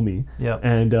 007 Nomi. Yeah.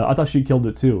 And I thought she killed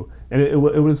it too. And it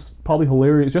was probably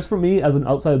hilarious, just for me as an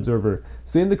outside observer,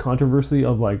 seeing the controversy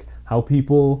of like how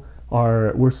people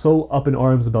were so up in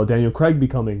arms about Daniel Craig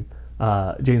becoming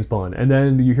James Bond, and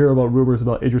then you hear about rumors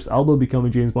about Idris Elba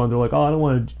becoming James Bond. They're like, oh, I don't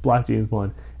want a black James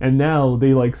Bond. And now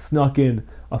they like snuck in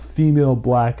a female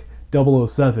black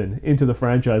 007 into the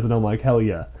franchise, and I'm like, hell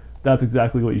yeah. That's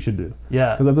exactly what you should do.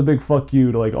 Yeah. Because that's a big fuck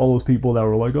you to like all those people that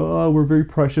were like, oh, we're very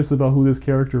precious about who this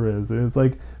character is. And it's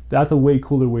like, that's a way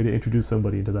cooler way to introduce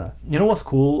somebody into that. You know what's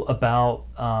cool about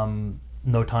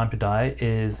No Time to Die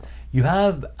is you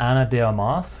have Ana de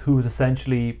Armas, who is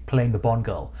essentially playing the Bond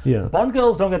girl. Yeah. Bond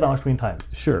girls don't get that much screen time.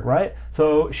 Sure. Right?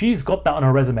 So she's got that on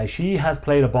her resume. She has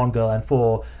played a Bond girl, and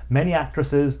for many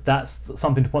actresses, that's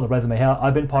something to put on the resume. Hey,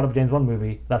 I've been part of a James Bond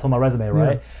movie. That's on my resume,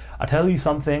 right? Yeah. I tell you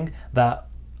something that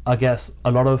I guess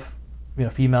a lot of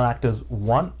female actors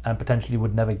want and potentially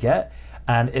would never get,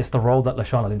 and it's the role that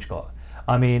Lashana Lynch got.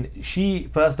 I mean, she,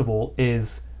 first of all,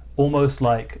 is almost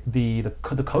like the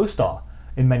co-star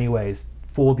in many ways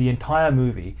for the entire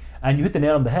movie, and you hit the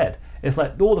nail on the head. It's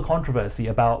like all the controversy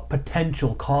about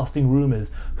potential casting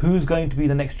rumors. Who's going to be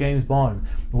the next James Bond?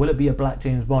 Will it be a black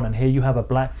James Bond? And here you have a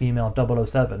black female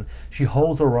 007. She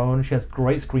holds her own. She has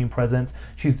great screen presence.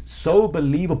 She's so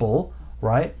believable,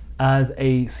 right, as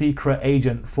a secret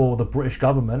agent for the British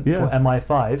government, for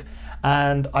MI5.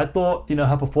 And I thought,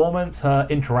 her performance, her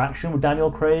interaction with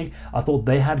Daniel Craig, I thought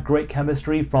they had great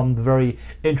chemistry from the very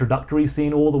introductory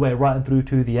scene all the way right and through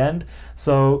to the end.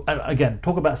 So, and again,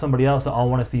 talk about somebody else that I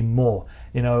want to see more.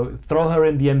 Throw her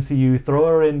in the MCU, throw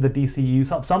her in the DCU,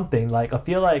 something. Like, I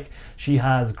feel like she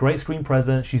has great screen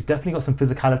presence. She's definitely got some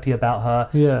physicality about her.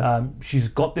 Yeah. She's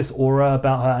got this aura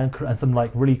about her and some like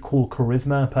really cool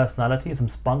charisma and personality and some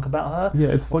spunk about her. Yeah,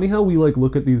 it's funny how we like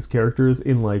look at these characters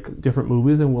in like different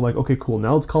movies and we're like, okay, cool,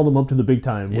 now let's call them up to the big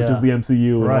time, which Yeah. is the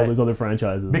MCU and all Right. these other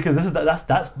franchises. Because this is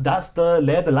that's the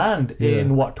lay of the land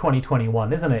in Yeah.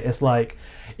 2021, isn't it? It's like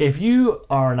if you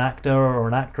are an actor or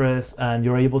an actress and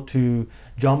you're able to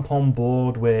jump on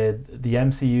board with the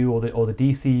MCU or the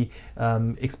DC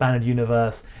expanded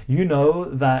universe, you know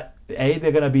that A,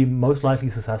 they're going to be most likely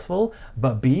successful,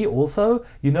 but B, also,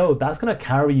 you know, that's going to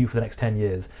carry you for the next 10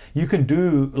 years. You can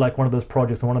do like one of those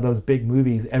projects or one of those big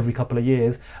movies every couple of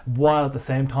years while at the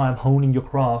same time honing your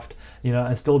craft, you know,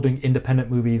 and still doing independent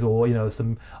movies or, you know,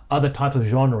 some other types of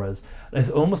genres. It's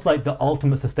almost like the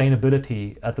ultimate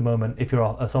sustainability at the moment if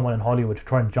you're someone in Hollywood to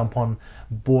try and jump on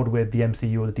board with the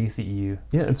MCU or the DCEU.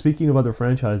 Yeah, and speaking of other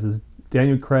franchises,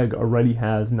 Daniel Craig already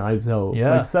has Knives Out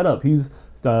Yeah. like set up. He's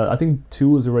I think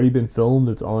 2 has already been filmed.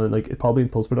 It's on like probably in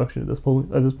post production at this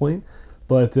point.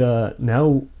 But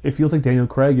now it feels like Daniel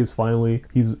Craig is finally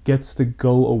gets to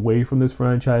go away from this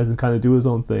franchise and kind of do his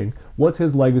own thing. What's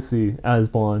his legacy as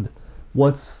Bond?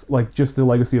 What's like just the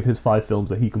legacy of his 5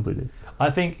 films that he completed? I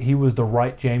think he was the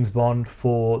right James Bond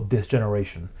for this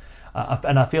generation.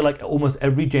 And I feel like almost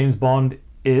every James Bond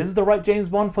is the right James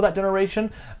Bond for that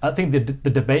generation. I think the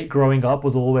debate growing up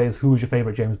was always, who was your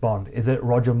favorite James Bond? Is it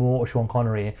Roger Moore or Sean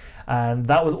Connery? And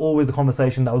that was always the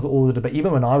conversation, that was always the debate.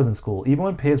 Even when I was in school, even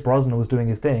when Pierce Brosnan was doing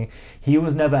his thing, he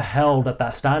was never held at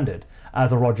that standard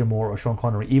as a Roger Moore or Sean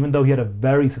Connery, even though he had a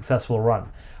very successful run.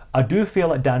 I do feel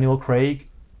like Daniel Craig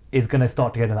is going to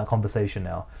start to get in that conversation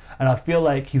now. And I feel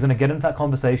like he's going to get into that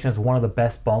conversation as one of the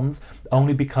best Bonds,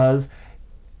 only because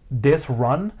this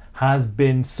run has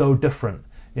been so different.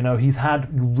 You know, he's had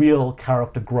real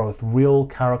character growth, real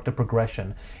character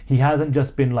progression. He hasn't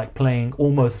just been like playing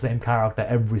almost the same character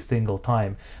every single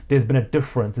time. There's been a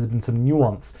difference, there's been some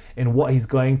nuance in what he's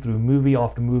going through movie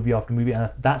after movie after movie, and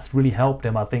that's really helped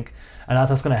him, I think. And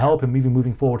that's going to help him even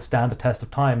moving forward to stand the test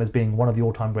of time as being one of the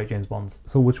all-time great James Bonds.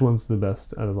 So which one's the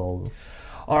best out of all of them?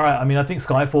 All right, I mean, I think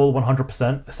Skyfall,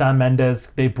 100%. Sam Mendes,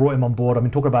 they brought him on board. I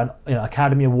mean, talking about, you know,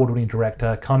 Academy Award-winning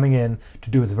director coming in to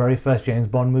do his very first James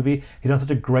Bond movie. He's done such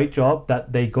a great job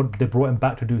that they brought him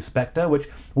back to do Spectre, which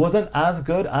wasn't as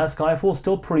good as Skyfall.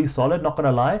 Still pretty solid, not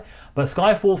gonna lie. But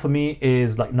Skyfall for me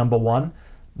is like number 1.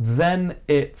 Then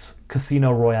it's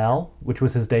Casino Royale, which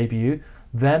was his debut.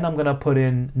 Then I'm gonna put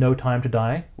in No Time to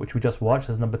Die, which we just watched,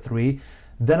 as number 3.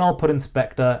 Then I'll put in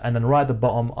Spectre, and then right at the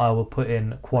bottom I will put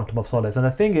in Quantum of Solace. And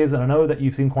the thing is, and I know that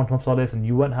you've seen Quantum of Solace and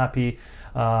you weren't happy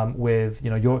with,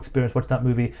 you know, your experience watching that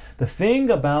movie. The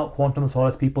thing about Quantum of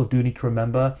Solace, people do need to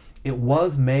remember, it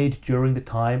was made during the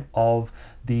time of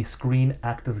the Screen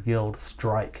Actors Guild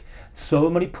strike. So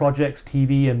many projects,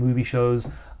 TV and movie shows,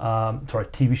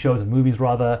 TV shows and movies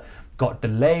rather, got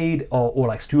delayed, or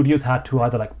like studios had to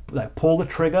either like pull the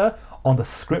trigger on the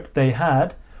script they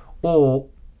had, or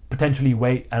potentially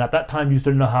wait. And at that time you just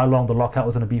didn't know how long the lockout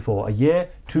was going to be for. A year,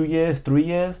 2 years, 3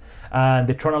 years, and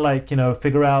they're trying to like, you know,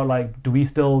 figure out like, do we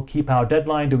still keep our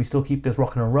deadline, do we still keep this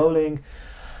rocking and rolling?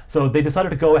 So they decided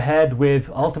to go ahead with,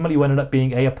 ultimately what ended up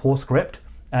being a poor script,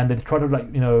 and they tried to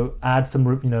like, you know, add some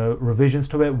revisions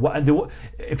to it. And they were,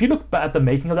 if you look back at the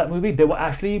making of that movie, they were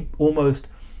actually almost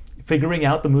figuring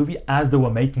out the movie as they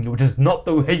were making it, which is not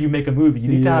the way you make a movie. You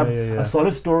need to have a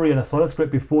solid story and a solid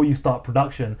script before you start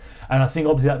production. And I think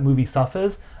obviously that movie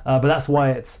suffers, but that's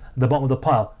why it's the bottom of the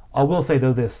pile. I will say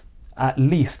though this, at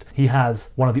least he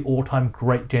has one of the all-time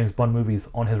great James Bond movies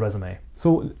on his resume.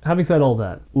 So having said all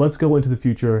that, let's go into the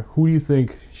future. Who do you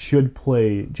think should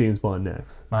play James Bond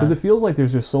next? Because it feels like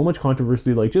there's just so much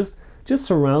controversy, like just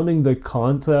surrounding the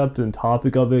concept and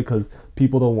topic of it, because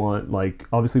people don't want, like,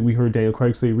 obviously we heard Daniel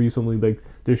Craig say recently, like,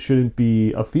 there shouldn't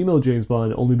be a female James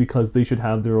Bond only because they should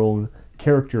have their own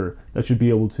character that should be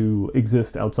able to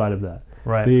exist outside of that.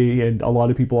 Right. And a lot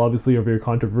of people obviously are very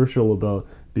controversial about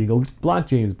being a black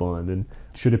James Bond, and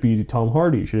should it be Tom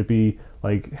Hardy? Should it be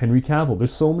like Henry Cavill?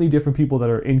 There's so many different people that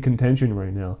are in contention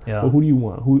right now. Yeah. But who do you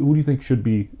want? Who do you think should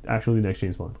be actually the next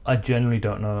James Bond? I genuinely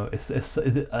don't know.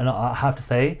 And I have to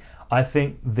say, I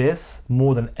think this,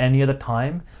 more than any other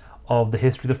time of the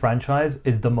history of the franchise,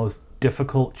 is the most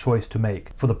difficult choice to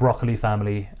make for the Broccoli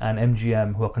family and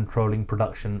MGM, who are controlling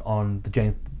production on the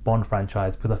James Bond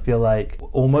franchise, because I feel like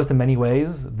almost in many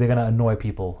ways they're going to annoy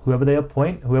people. Whoever they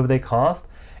appoint, whoever they cast,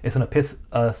 it's going to piss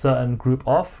a certain group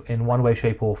off in one way,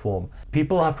 shape or form.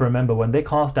 People have to remember, when they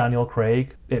cast Daniel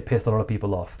Craig, it pissed a lot of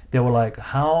people off. They were like,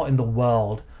 how in the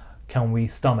world can we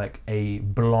stomach a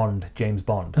blonde James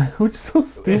Bond? Which is so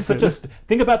stupid. It's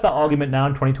think about that argument now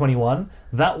in 2021.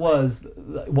 That was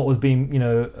what was being, you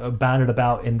know, bandied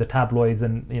about in the tabloids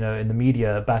and, you know, in the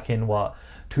media back in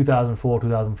 2004,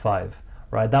 2005,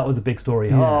 right? That was a big story.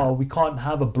 Yeah. Oh, we can't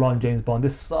have a blonde James Bond.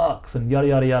 This sucks, and yada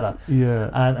yada yada. Yeah.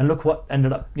 And look what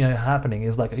ended up happening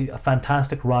is like a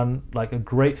fantastic run, like a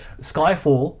great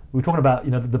Skyfall. We're talking about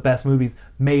the best movies,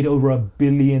 made over $1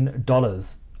 billion.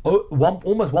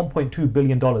 Almost $1.2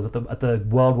 billion at the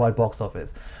worldwide box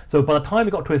office. So by the time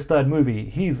he got to his third movie,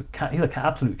 he's an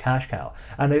absolute cash cow.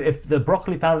 And if the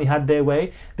Broccoli family had their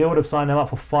way, they would have signed him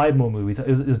up for 5 more movies.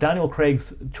 It was Daniel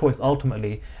Craig's choice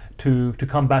ultimately to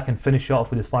come back and finish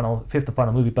off with his fifth and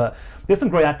final movie. But there's some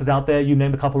great actors out there. You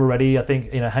named a couple already. I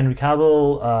think Henry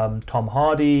Cavill, Tom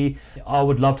Hardy. I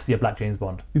would love to see a black James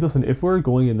Bond. Listen, if we're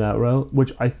going in that route,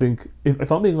 which I think,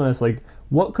 if I'm being honest, like,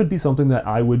 what could be something that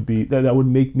that would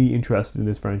make me interested in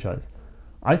this franchise?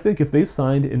 I think if they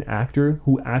signed an actor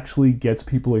who actually gets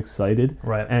people excited,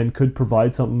 right, and could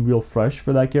provide something real fresh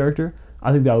for that character,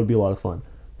 I think that would be a lot of fun.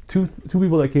 Two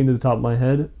people that came to the top of my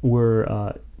head were,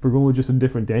 if we're going with just a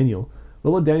different Daniel,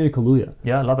 what about Daniel Kaluuya?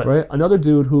 Yeah, I love it. Right? Another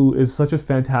dude who is such a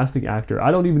fantastic actor. I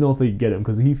don't even know if they get him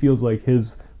because he feels like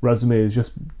his resume is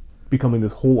just becoming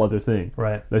this whole other thing.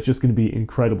 Right. That's just going to be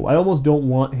incredible. I almost don't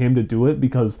want him to do it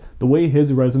because the way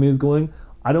his resume is going,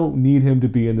 I don't need him to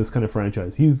be in this kind of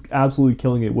franchise. He's absolutely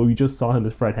killing it. Well, we just saw him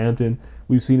as Fred Hampton.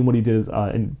 We've seen what he did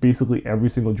in basically every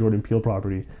single Jordan Peele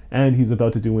property. And he's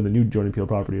about to do in the new Jordan Peele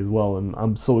property as well. And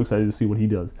I'm so excited to see what he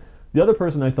does. The other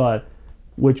person I thought,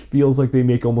 which feels like they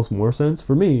make almost more sense,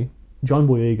 for me, John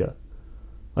Boyega.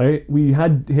 Right? We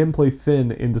had him play Finn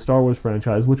in the Star Wars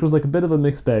franchise, which was like a bit of a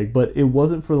mixed bag, but it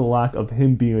wasn't for the lack of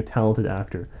him being a talented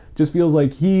actor. Just feels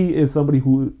like he is somebody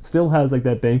who still has like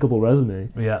that bankable resume,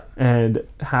 yeah, and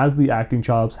has the acting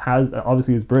chops,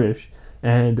 obviously is British,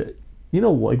 and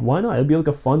like, why not? It'd be like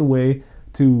a fun way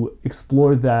to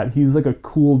explore that. He's like a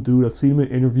cool dude. I've seen him in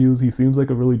interviews. He seems like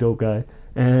a really dope guy,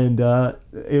 and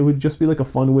it would just be like a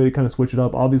fun way to kind of switch it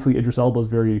up. Obviously, Idris Elba is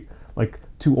very like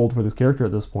too old for this character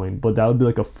at this point, but that would be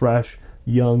like a fresh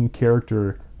young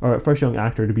character or a fresh young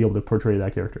actor to be able to portray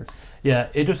that character. Yeah,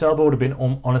 Idris Elba would have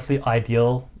been honestly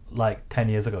ideal like 10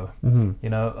 years ago.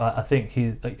 Mm-hmm. I think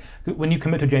he's like, when you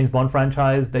commit to James Bond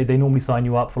franchise, they normally sign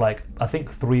you up for like, I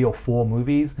think 3 or 4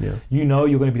 movies. Yeah. You're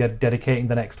going to be dedicating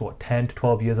the next 10 to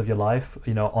 12 years of your life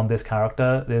on this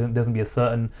character. There's going to be a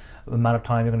certain amount of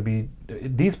time you're going to be,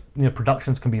 these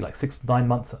productions can be like 6-9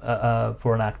 months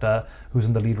for an actor who's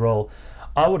in the lead role.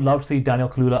 I would love to see Daniel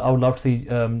Kaluuya. I would love to see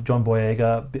John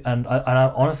Boyega, and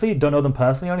I honestly don't know them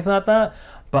personally or anything like that,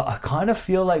 but I kind of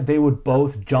feel like they would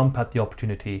both jump at the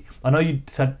opportunity. I know you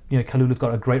said Kaluuya's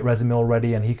got a great resume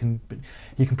already, and he can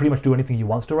pretty much do anything he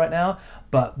wants to right now.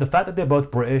 But the fact that they're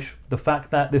both British, the fact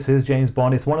that this is James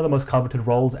Bond, it's one of the most coveted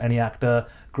roles any actor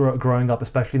growing up,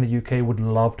 especially in the UK, would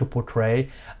love to portray.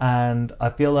 And I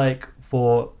feel like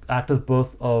for actors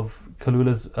both of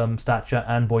Kaluuya's stature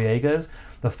and Boyega's,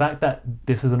 the fact that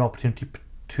this is an opportunity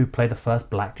to play the first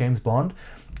black James Bond,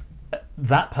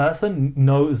 that person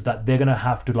knows that they're gonna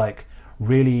have to like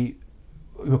really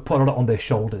put it on their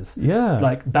shoulders. Yeah.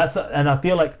 Like and I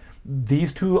feel like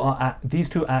these two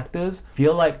actors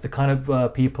feel like the kind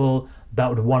of people that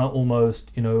would want to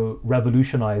almost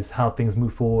revolutionize how things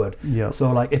move forward. Yeah. So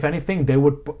like, if anything, they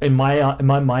would, in my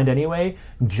mind anyway,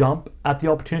 jump at the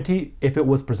opportunity if it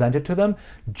was presented to them,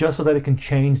 just so that it can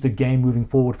change the game moving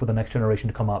forward for the next generation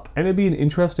to come up. And it'd be an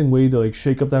interesting way to like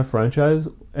shake up that franchise.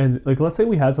 And like, let's say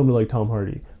we had somebody like Tom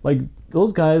Hardy, like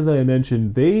those guys that I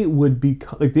mentioned, they would be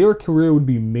like, their career would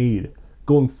be made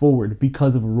going forward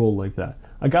because of a role like that.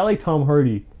 A guy like Tom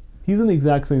Hardy, he's in the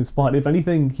exact same spot. If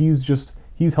anything, he's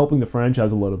helping the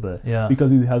franchise a little bit. Yeah.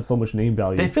 Because he has so much name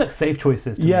value. They feel like safe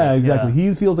choices to Yeah, me. exactly. Yeah.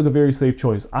 He feels like a very safe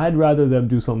choice. I'd rather them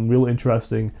do something real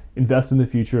interesting, invest in the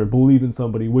future, believe in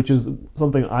somebody, which is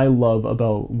something I love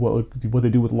about what they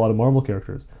do with a lot of Marvel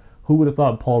characters. Who would have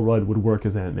thought Paul Rudd would work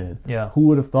as Ant-Man? Yeah. Who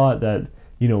would have thought that,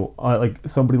 like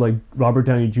somebody like Robert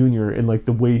Downey Jr. in like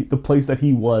the place that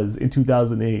he was in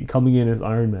 2008, coming in as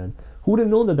Iron Man? Who would have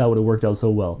known that would have worked out so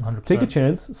well? 100%. Take a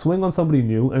chance, swing on somebody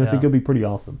new, and I think it'll be pretty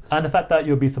awesome. And the fact that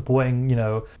you'll be supporting,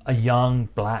 a young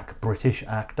black British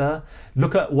actor.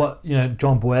 Look at what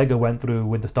John Boyega went through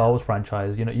with the Star Wars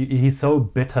franchise. He's so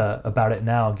bitter about it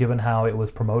now, given how it was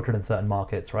promoted in certain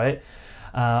markets, right?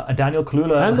 And Daniel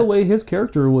Kaluuya, And the way his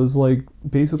character was like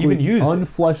basically Even used.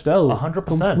 unfleshed out 100%.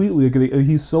 completely. Like,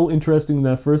 he's so interesting in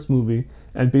that first movie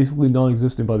and basically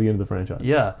non-existent by the end of the franchise.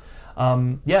 Yeah.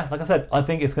 Like I said, I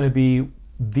think it's going to be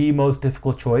the most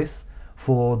difficult choice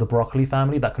for the Broccoli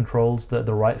family that controls the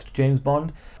rights to James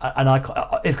Bond. And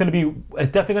it's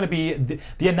definitely going to be,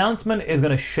 the announcement is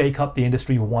going to shake up the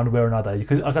industry one way or another.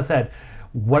 Because, like I said,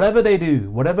 whatever they do,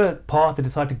 whatever path they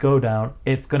decide to go down,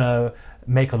 it's going to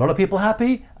make a lot of people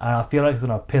happy, and I feel like it's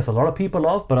gonna piss a lot of people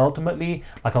off, but ultimately,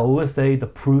 like I always say, the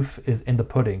proof is in the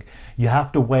pudding. You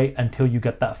have to wait until you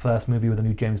get that first movie with a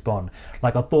new James Bond.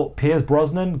 Like, I thought Pierce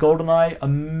Brosnan, GoldenEye,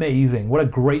 amazing. What a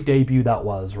great debut that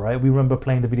was, right? We remember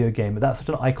playing the video game, but that's such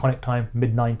an iconic time,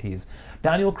 mid-90s.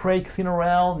 Daniel Craig, Casino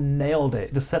Royale, nailed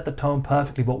it. Just set the tone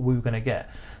perfectly what we were gonna get.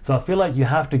 So I feel like you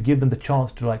have to give them the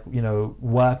chance to, like, you know,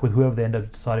 work with whoever they end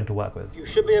up deciding to work with. You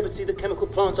should be able to see the chemical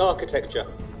plant architecture.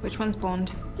 Which one's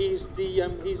Bond? He's the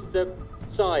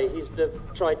Psy, he's the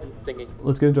trident thingy.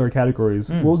 Let's get into our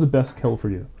categories. What was the best kill for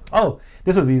you? Oh,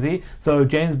 this was easy. So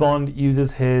James Bond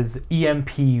uses his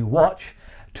EMP watch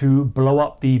to blow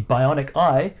up the bionic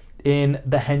eye in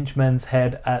the henchman's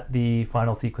head at the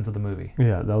final sequence of the movie.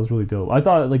 Yeah, that was really dope. I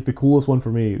thought like the coolest one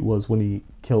for me was when he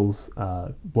kills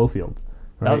Blofeld.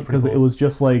 That was Right? pretty Because cool. it was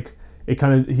just like, it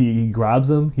kind of, he grabs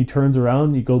him, he turns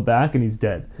around, you go back, and he's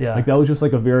dead. Yeah. Like, that was just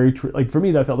like a very, like, for me,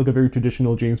 that felt like a very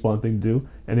traditional James Bond thing to do,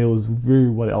 and it was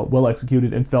very well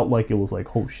executed, and felt like it was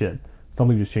like, oh shit,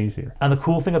 something just changed here. And the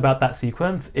cool thing about that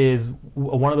sequence is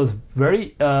one of those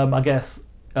very,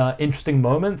 interesting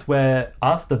moments where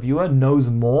us, the viewer, knows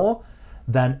more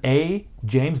than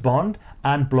James Bond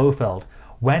and Blofeld.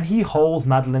 When he holds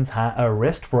Madeleine's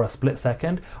wrist for a split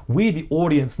second, we, the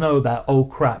audience, know that, oh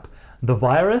crap, the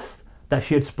virus that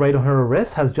she had sprayed on her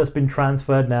wrist has just been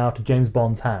transferred now to James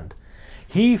Bond's hand.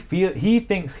 He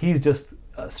thinks he's just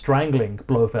strangling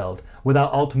Blofeld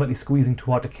without ultimately squeezing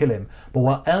too hard to kill him. But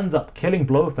what ends up killing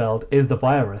Blofeld is the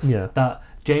virus that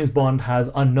James Bond has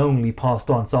unknowingly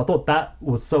passed on. So I thought that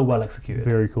was so well executed.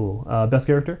 Very cool. Best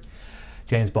character?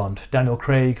 James Bond. Daniel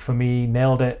Craig, for me,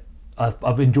 nailed it.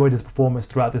 I've enjoyed his performance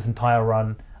throughout this entire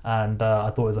run, and I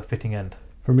thought it was a fitting end.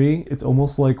 For me, it's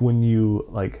almost like when you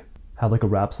like have like a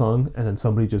rap song and then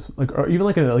somebody just like, or even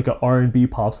like a R&B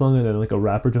pop song, and then like a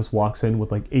rapper just walks in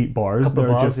with like 8 bars Couple that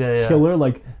are bars, just yeah. killer,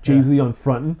 like Jay-Z on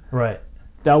frontin'. Right.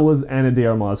 That was Ana de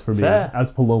Armas for me. Fair.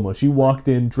 As Paloma. She walked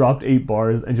in, dropped 8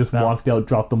 bars, and just walked out,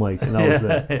 dropped the mic, and that was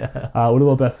it. What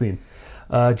about best scene?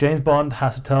 James Bond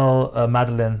has to tell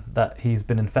Madeleine that he's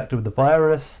been infected with the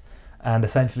virus, and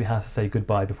essentially has to say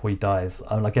goodbye before he dies.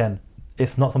 Again,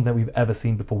 it's not something we've ever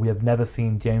seen before. We have never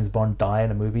seen James Bond die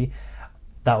in a movie.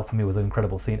 That for me was an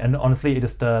incredible scene, and honestly, it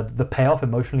just the payoff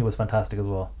emotionally was fantastic as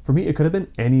well. For me, it could have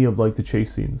been any of like the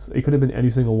chase scenes. It could have been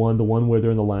any single one. The one where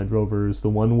they're in the Land Rovers, the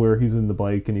one where he's in the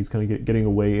bike and he's kind of getting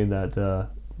away in that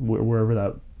wherever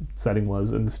that setting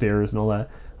was, and the stairs and all that.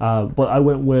 But I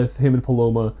went with him and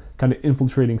Paloma kind of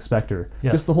infiltrating Spectre. Yeah.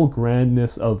 Just the whole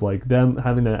grandness of like them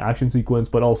having that action sequence,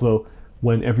 but also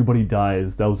when everybody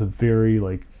dies, that was a very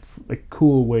like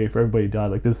cool way for everybody to die.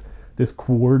 Like this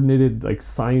coordinated like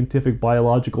scientific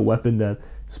biological weapon that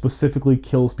specifically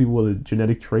kills people with a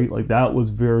genetic trait. Like that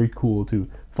was very cool to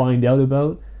find out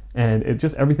about. And it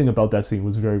just, everything about that scene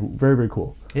was very, very, very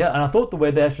cool. Yeah, and I thought the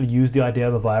way they actually used the idea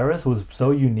of a virus was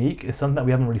so unique. It's something that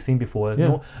we haven't really seen before.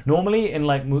 Yeah. Normally in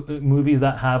like movies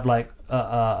that have like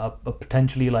a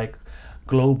potentially like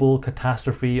global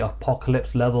catastrophe,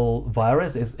 apocalypse level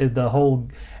virus, is the whole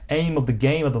aim of the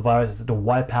game of the virus is to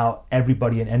wipe out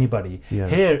everybody and anybody. Yeah.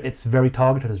 Here it's very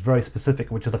targeted, it's very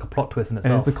specific, which is like a plot twist in itself.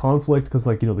 And it's a conflict because,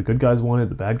 like, you know, the good guys want it,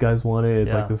 the bad guys want it.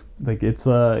 It's Yeah. like this, like, it's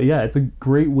it's a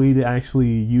great way to actually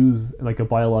use like a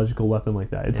biological weapon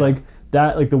like that. It's Yeah. like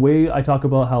that, like the way I talk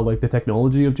about how like the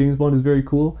technology of James Bond is very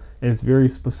cool and it's very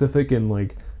specific and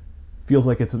like feels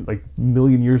like it's like a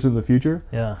million years in the future.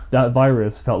 Yeah. That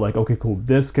virus felt like, okay, cool,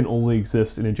 this can only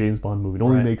exist in a James Bond movie. It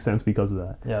only Right. makes sense because of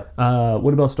that. Yeah.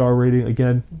 What about star rating?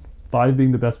 Again, 5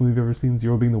 being the best movie you've ever seen,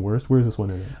 0 being the worst. Where's this one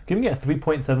in it? Giving it a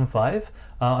 3.75.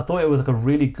 I thought it was like a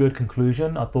really good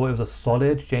conclusion. I thought it was a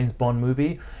solid James Bond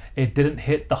movie. It didn't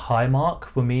hit the high mark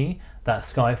for me that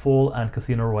Skyfall and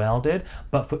Casino Royale did,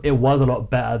 but it was a lot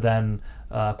better than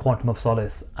Quantum of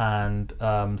Solace and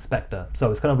Spectre.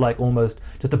 So it's kind of like almost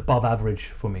just above average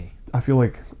for me. I feel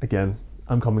like, again,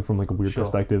 I'm coming from like a weird Sure.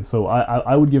 perspective, so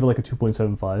I would give it like a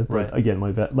 2.75. But Right. again,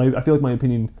 I feel like my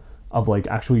opinion of like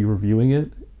actually reviewing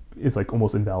it is like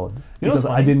almost invalid. You know what's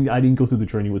because funny? I didn't go through the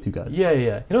journey with you guys. Yeah.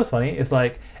 You know what's funny? It's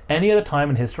like any other time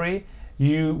in history,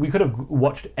 we could have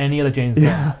watched any other James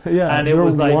Bond. Yeah, And it they're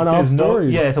was like one-off there's no,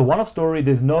 stories. yeah, it's a one-off story.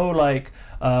 There's no like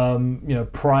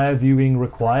prior viewing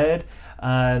required.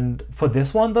 And for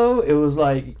this one though, it was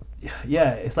like,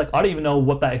 yeah, it's like I don't even know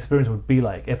what that experience would be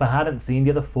like if I hadn't seen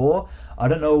the other 4. I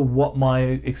don't know what my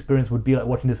experience would be like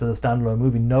watching this as a standalone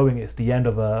movie, knowing it's the end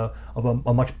of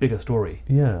a much bigger story.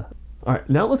 Yeah. All right,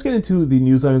 now let's get into the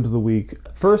news items of the week.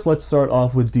 First, let's start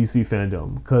off with DC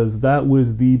fandom, because that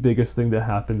was the biggest thing that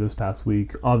happened this past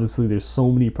week. Obviously, there's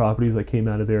so many properties that came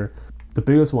out of there. The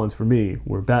biggest ones for me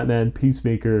were Batman,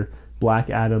 Peacemaker,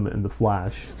 Black Adam and the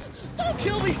Flash. Don't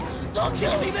kill me! Don't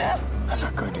kill me, man! I'm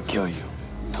not going to kill you.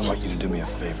 I want you to do me a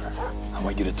favor. I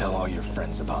want you to tell all your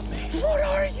friends about me. What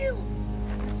are you?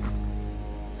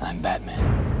 I'm Batman.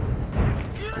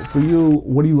 For you,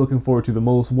 what are you looking forward to the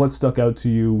most? What stuck out to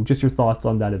you? Just your thoughts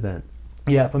on that event.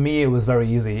 Yeah, for me it was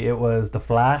very easy. It was the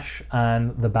Flash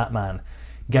and the Batman.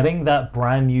 Getting that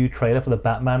brand new trailer for the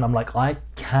Batman, I'm like, I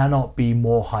cannot be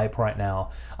more hype right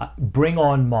now. Bring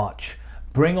on March.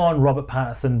 Bring on Robert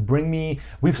Pattinson.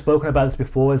 We've spoken about this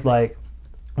before, is like,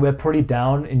 we're pretty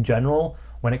down in general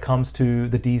when it comes to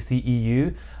the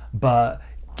DCEU, but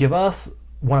give us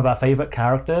one of our favorite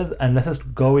characters and let's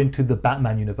just go into the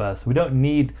Batman universe. We don't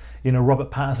need,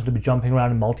 Robert Pattinson to be jumping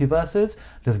around in multiverses.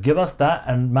 Just give us that,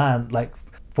 and man, like,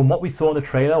 from what we saw in the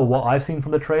trailer, or what I've seen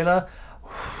from the trailer,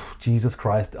 Jesus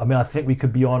Christ. I mean, I think we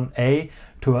could be on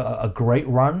to a great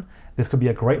run. This could be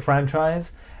a great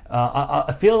franchise.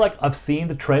 I feel like I've seen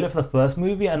the trailer for the first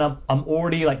movie and I'm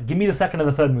already like, give me the second and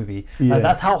the third movie. Yeah.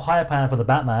 That's how hype I am for the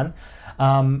Batman.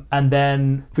 And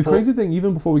then the crazy thing,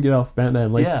 even before we get off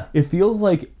Batman, like, it feels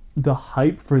like the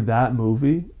hype for that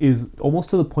movie is almost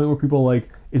to the point where people are like,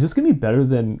 is this gonna be better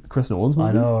than Chris Nolan's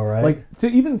movies? I know, right? Like, to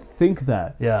even think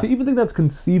that, to even think that's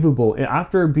conceivable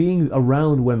after being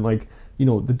around when, like,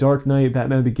 The Dark Knight,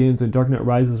 Batman Begins, and Dark Knight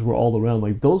Rises were all around.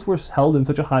 Like, those were held in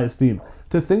such a high esteem.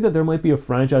 To think that there might be a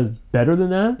franchise better than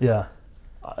that,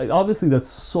 obviously that's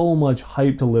so much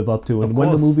hype to live up to. And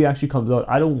when the movie actually comes out,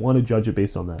 I don't want to judge it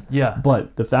based on that. Yeah.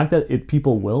 But the fact that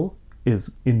people will is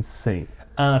insane.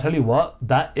 And I tell you what,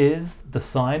 that is the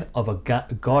sign of a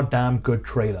goddamn good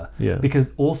trailer. Yeah.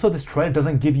 Because also this trailer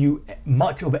doesn't give you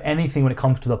much of anything when it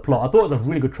comes to the plot. I thought it was a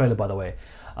really good trailer, by the way.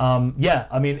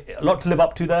 I mean, a lot to live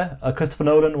up to there. Christopher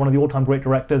Nolan, one of the all-time great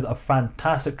directors, a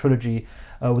fantastic trilogy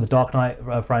with the Dark Knight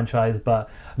franchise. But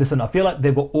listen, I feel like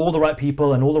they've got all the right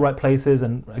people and all the right places.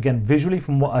 And again, visually,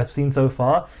 from what I've seen so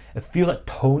far, it feels like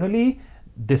tonally,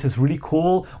 this is really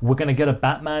cool. We're going to get a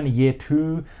Batman year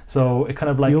 2. So it kind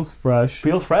of like... Feels fresh.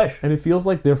 And it feels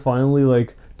like they're finally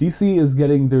like... DC is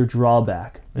getting their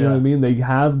drawback. You know what I mean? They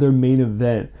have their main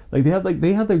event. Like,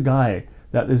 they have their guy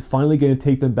that is finally going to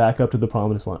take them back up to the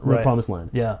promised land. Right. Promised land.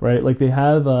 Yeah. Right? Like, they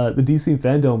have the DC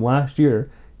fandom last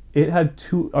year. It had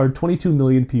 22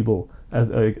 million people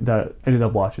that ended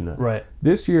up watching that. Right.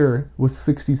 This year was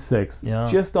 66,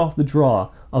 just off the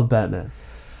draw of Batman.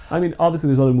 I mean, obviously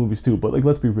there's other movies too, but like,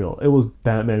 let's be real. It was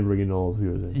Batman bringing all those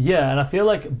viewers in. Yeah, and I feel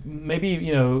like maybe,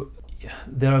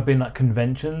 there have been like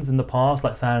conventions in the past,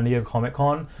 like San Diego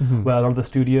Comic-Con, where a lot of the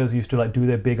studios used to like do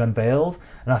their big unveils,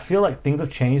 and I feel like things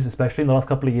have changed, especially in the last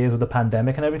couple of years with the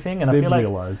pandemic and everything. And I feel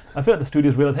like the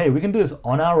studios realized, hey, we can do this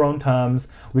on our own terms.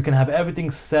 We can have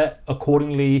everything set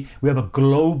accordingly. We have a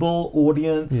global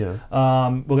audience. Yeah.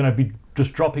 We're gonna be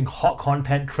just dropping hot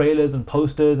content, trailers and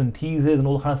posters and teasers and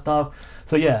all that kind of stuff.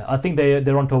 So yeah, I think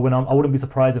they're onto a win. I wouldn't be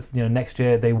surprised if next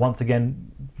year they once again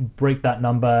break that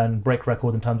number and break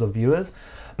records in terms of viewers.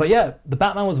 But yeah, the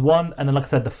Batman was one, and then like I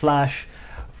said, the Flash.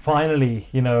 Finally,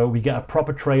 we get a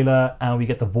proper trailer and we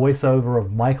get the voiceover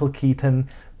of Michael Keaton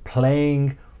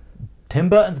playing Tim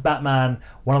Burton's Batman,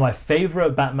 one of my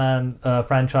favorite Batman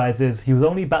franchises. He was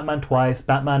only Batman twice,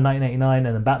 Batman 1989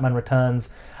 and then Batman Returns.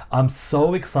 I'm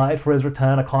so excited for his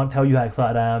return. I can't tell you how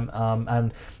excited I am.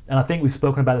 And I think we've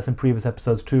spoken about this in previous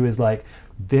episodes too, is like,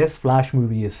 this Flash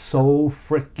movie is so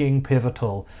freaking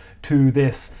pivotal to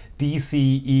this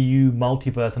DCEU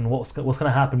multiverse and what's going to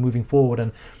happen moving forward.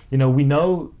 And, we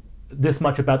know this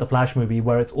much about the Flash movie,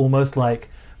 where it's almost like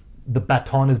the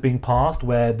baton is being passed,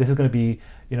 where this is going to be,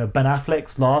 Ben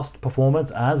Affleck's last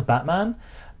performance as Batman.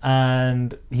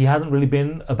 And he hasn't really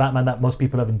been a Batman that most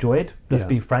people have enjoyed. Let's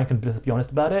be frank and let's be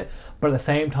honest about it. But at the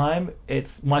same time,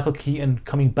 it's Michael Keaton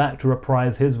coming back to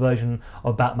reprise his version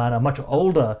of Batman, a much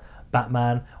older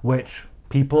Batman, which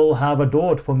people have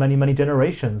adored for many, many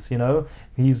generations.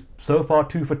 He's so far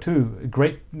 2 for 2.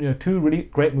 Great, 2 really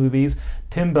great movies.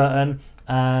 Tim Burton,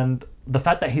 and the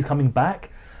fact that he's coming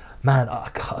back, man, I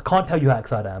can't tell you how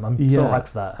excited I am. I'm so hyped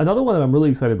for that. Another one that I'm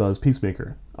really excited about is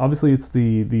Peacemaker. Obviously, it's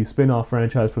the spin-off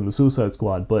franchise from the Suicide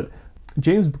Squad, but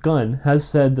James Gunn has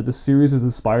said that the series is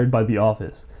inspired by The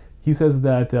Office. He says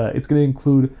that it's going to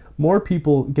include more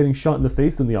people getting shot in the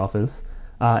face than The Office,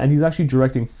 and he's actually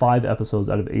directing 5 episodes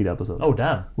out of 8 episodes. Oh,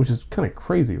 damn. Which is kind of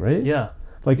crazy, right? Yeah.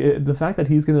 Like, the fact that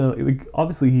he's going to... Like,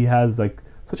 obviously, he has, like,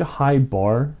 such a high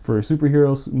bar for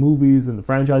superheroes movies and the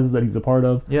franchises that he's a part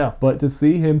of. Yeah. But to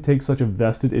see him take such a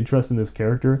vested interest in this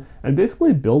character and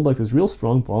basically build like this real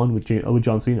strong bond with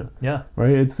John Cena. Yeah. Right?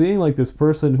 It's seeing like this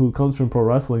person who comes from pro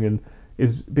wrestling and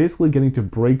is basically getting to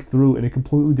break through in a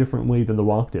completely different way than The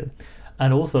Rock did.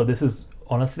 And also, this is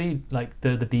honestly, like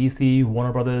the DC,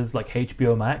 Warner Brothers, like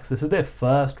HBO Max, this is their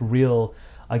first real,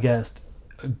 I guess,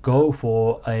 go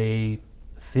for a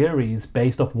series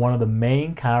based off one of the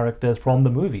main characters from the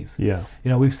movies. Yeah.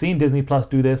 You know, we've seen Disney Plus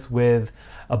do this with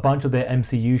a bunch of their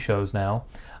MCU shows now.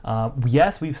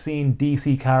 Yes, we've seen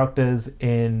DC characters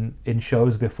in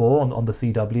shows before on the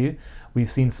CW.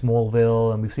 We've seen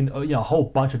Smallville, and we've seen a whole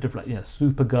bunch of different,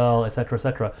 Supergirl, etc.,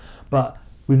 etc. But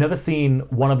we've never seen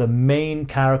one of the main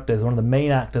characters, one of the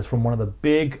main actors from one of the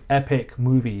big epic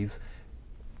movies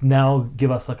now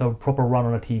give us like a proper run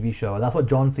on a TV show. And that's what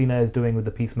John Cena is doing with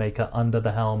The Peacemaker under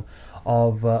the helm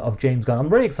of James Gunn. I'm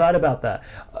very excited about that.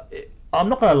 I'm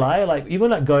not gonna lie, like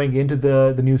even like going into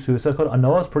the new Suicide Squad, I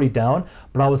know I was pretty down,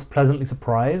 but I was pleasantly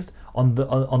surprised on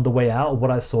the way out of what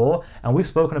I saw. And we've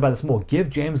spoken about this more. Give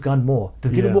James Gunn more.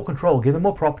 Just give him more control. Give him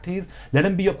more properties. Let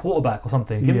him be your quarterback or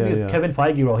something. Give him a Kevin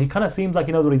Feige role. He kind of seems like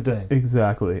he knows what he's doing.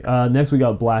 Exactly. Next we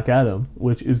got Black Adam,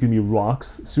 which is gonna be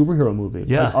Rock's superhero movie.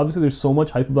 Yeah. Like, obviously, there's so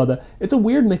much hype about that. It's a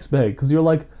weird mixed bag because you're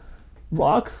like,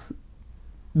 Rock's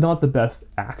not the best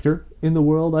actor in the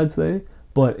world, I'd say.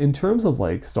 But in terms of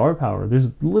like star power,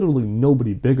 there's literally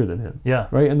nobody bigger than him. Yeah.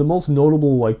 Right? And the most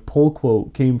notable like poll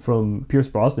quote came from Pierce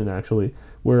Brosnan actually,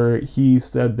 where he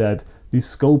said that the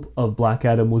scope of Black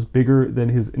Adam was bigger than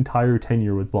his entire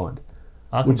tenure with Bond.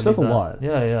 Which says a lot.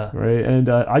 Yeah, yeah. Right? And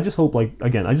I just hope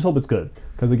it's good.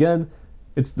 Because again,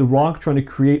 it's The Rock trying to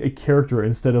create a character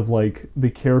instead of like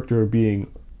the character being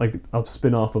like a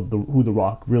spin-off of who The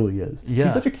Rock really is. Yeah.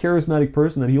 He's such a charismatic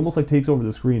person that he almost like takes over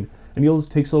the screen, and he almost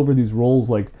takes over these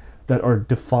roles like that are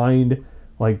defined,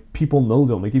 like people know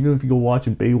them. Like even if you go watch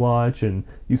in Baywatch and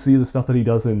you see the stuff that he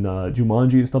does in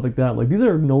Jumanji and stuff like that, like these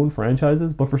are known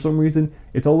franchises, but for some reason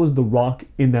it's always The Rock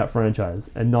in that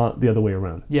franchise and not the other way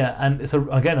around. Yeah, and it's a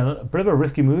bit of a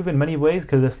risky move in many ways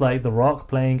because it's like The Rock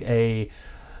playing a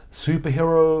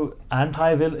superhero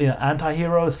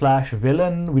anti-hero slash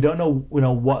villain. We don't know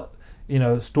what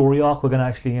story arc we're gonna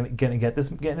actually get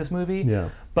in this movie. Yeah.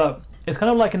 But it's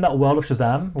kind of like in that world of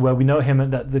Shazam where we know him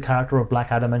and that the character of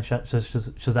Black Adam and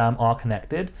Shazam are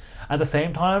connected. At the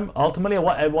same time, ultimately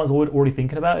what everyone's already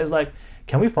thinking about is like,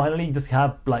 can we finally just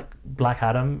have like Black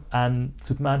Adam and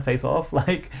Superman face off?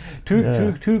 Like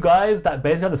two guys that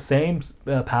basically have the same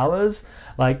powers.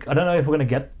 Like I don't know if we're gonna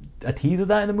get a tease of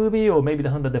that in the movie, or maybe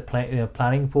that's something that they're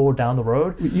planning for down the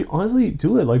road. You honestly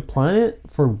do it, like plan it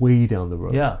for way down the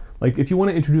road. Yeah. Like if you want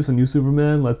to introduce a new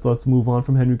Superman, let's move on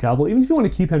from Henry Cavill. Even if you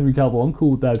want to keep Henry Cavill, I'm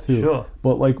cool with that too. Sure.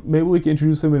 But like maybe we can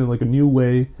introduce him in like a new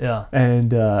way. Yeah.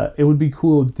 And it would be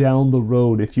cool down the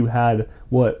road if you had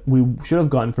what we should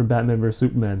have gotten from Batman vs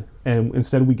Superman, and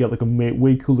instead we get like a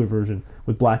way cooler version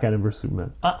with Black Adam vs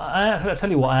Superman. I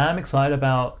tell you what, I am excited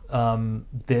about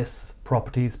this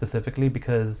property specifically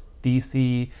because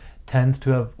DC tends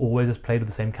to have always just played with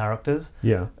the same characters.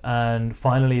 Yeah. And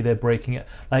finally they're breaking it.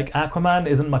 Like Aquaman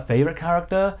isn't my favorite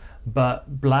character,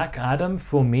 but Black Adam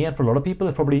for me and for a lot of people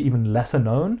is probably even lesser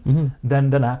known than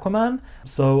Aquaman.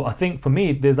 So I think for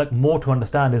me there's like more to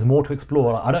understand, there's more to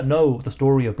explore. I don't know what the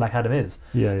story of Black Adam is.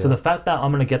 Yeah. So the fact that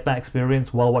I'm gonna get that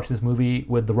experience while watching this movie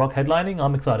with The Rock headlining,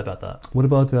 I'm excited about that. What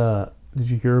about did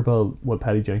you hear about what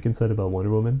Patty Jenkins said about Wonder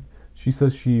Woman? She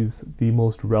says she's the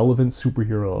most relevant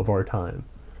superhero of our time,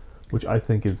 which I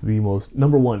think is the most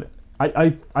number one.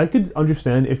 I could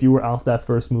understand if you were off that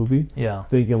first movie, Yeah.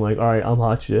 thinking like, all right, I'm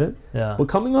hot shit. Yeah. But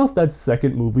coming off that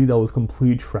second movie that was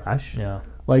complete trash, Yeah.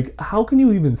 like how can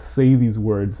you even say these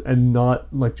words and not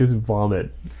like just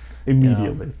vomit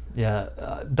immediately? Yeah.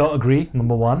 Don't agree.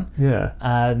 Number one. Yeah.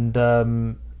 And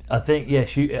I think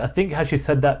how she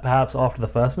said that perhaps after the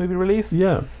first movie release.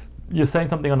 Yeah. You're saying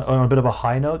something on a bit of a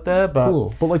high note there, but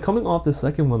Cool. But like coming off the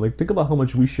second one, like think about how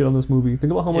much we shit on this movie.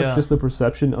 Think about how much Yeah. just the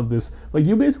perception of this. Like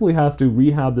you basically have to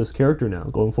rehab this character now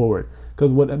going forward,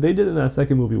 because what they did in that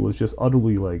second movie was just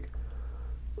utterly like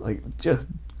just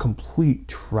complete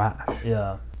trash.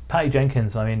 yeah. Patty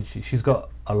Jenkins, I mean, she's got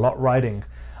a lot riding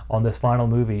on this final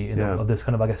movie of this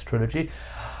kind of, I guess, trilogy.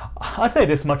 I'd say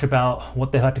this much about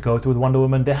what they had to go through with Wonder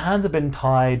Woman. Their hands have been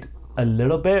tied a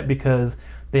little bit because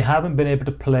they haven't been able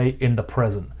to play in the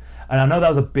present. And I know that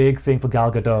was a big thing for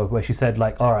Gal Gadot, where she said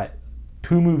like, all right,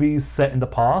 2 movies set in the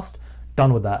past,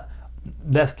 done with that.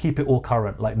 Let's keep it all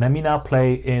current. Like, let me now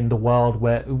play in the world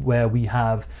where we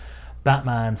have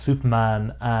Batman,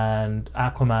 Superman, and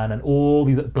Aquaman, and all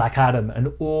these, Black Adam,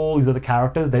 and all these other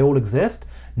characters. They all exist.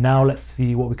 Now let's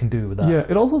see what we can do with that. Yeah,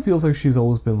 it also feels like she's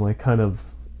always been like kind of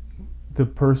the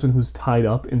person who's tied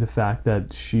up in the fact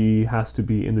that she has to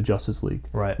be in the Justice League.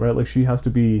 Right. Like she has to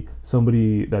be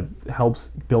somebody that helps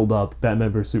build up Batman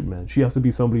vs Superman. She has to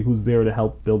be somebody who's there to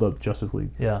help build up Justice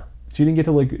League. Yeah. she didn't get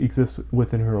to like exist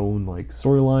within her own like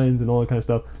storylines and all that kind of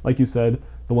stuff. Like you said,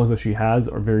 the ones that she has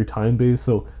are very time based.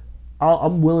 So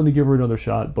I'm willing to give her another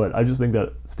shot, but I just think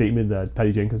that statement that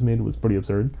Patty Jenkins made was pretty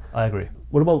absurd. I agree.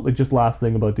 What about like just last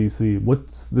thing about DC?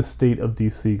 What's the state of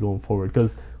DC going forward?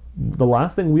 Because the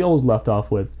last thing we always left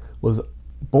off with was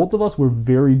both of us were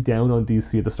very down on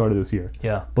DC at the start of this year.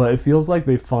 Yeah. But it feels like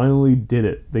they finally did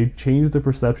it. They changed the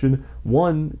perception.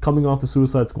 One, coming off the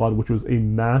Suicide Squad, which was a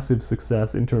massive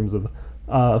success in terms of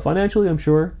financially, I'm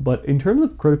sure, but in terms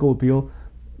of critical appeal,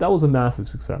 that was a massive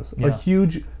success. Yeah. A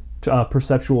huge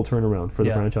perceptual turnaround for the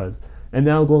Yeah. franchise. And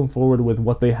now going forward with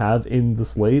what they have in the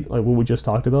slate, like what we just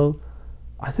talked about,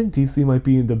 I think DC might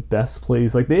be in the best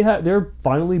place. Like they're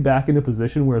finally back in a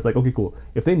position where it's like, okay, cool.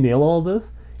 If they nail all of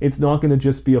this, it's not going to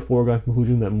just be a foregone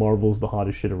conclusion that Marvel's the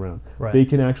hottest shit around. Right. They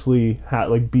can actually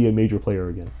be a major player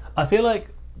again. I feel like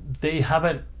they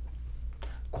haven't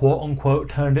quote unquote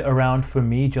turned it around for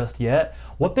me just yet.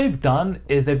 What they've done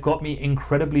is they've got me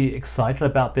incredibly excited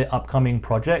about their upcoming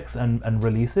projects and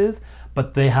releases,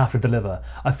 but they have to deliver.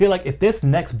 I feel like if this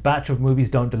next batch of movies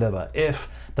don't deliver, if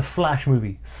the Flash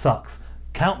movie sucks,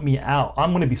 count me out.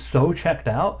 I'm going to be so checked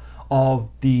out of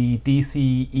the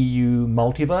DC EU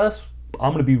multiverse.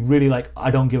 I'm going to be really like,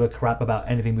 I don't give a crap about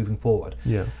anything moving forward.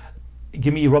 Yeah.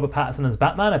 Give me Robert Pattinson as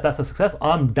Batman. If that's a success,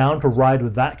 I'm down to ride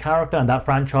with that character and that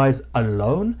franchise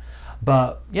alone.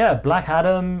 But yeah, Black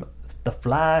Adam, The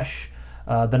Flash,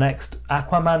 the next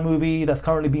Aquaman movie that's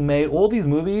currently being made, all these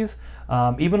movies,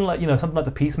 even like, something like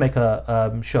the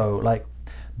Peacemaker show, like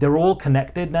they're all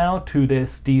connected now to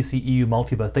this DCEU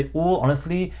multiverse. They all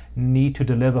honestly need to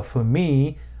deliver for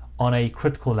me on a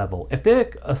critical level. If they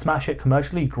smash it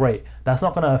commercially, great. That's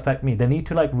not going to affect me. They need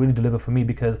to like really deliver for me,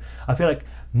 because I feel like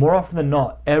more often than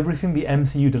not, everything the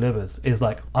MCU delivers is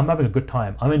like, I'm having a good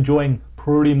time. I'm enjoying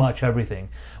pretty much everything.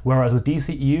 Whereas with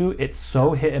DCEU, it's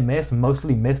so hit and miss,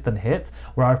 mostly missed than hits,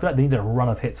 where I feel like they need a run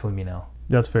of hits for me now.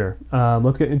 That's fair.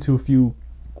 Let's get into a few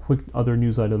quick other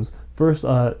news items. First,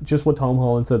 just what Tom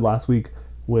Holland said last week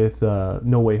with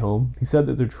No Way Home. He said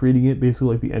that they're treating it basically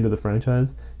like the end of the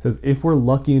franchise. He says, if we're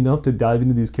lucky enough to dive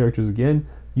into these characters again,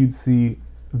 you'd see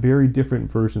very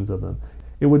different versions of them.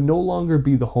 It would no longer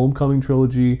be the Homecoming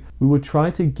trilogy. We would try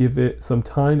to give it some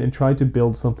time and try to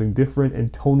build something different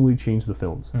and tonally change the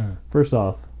films. First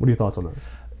off, what are your thoughts on that?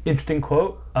 Interesting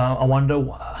quote. I wonder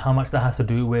how much that has to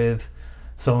do with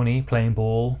Sony playing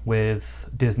ball with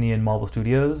Disney and Marvel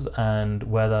Studios, and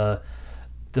whether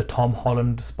the Tom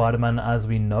Holland Spider-Man as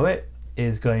we know it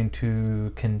is going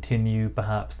to continue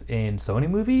perhaps in Sony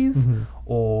movies,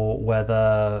 or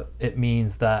whether it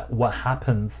means that what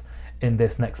happens in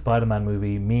this next Spider-Man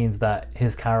movie means that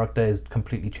his character is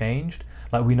completely changed.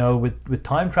 Like we know with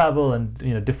time travel and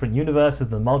different universes,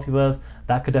 the multiverse,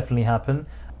 that could definitely happen.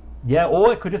 Yeah,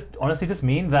 or it could just honestly just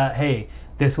mean that, hey,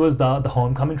 this was the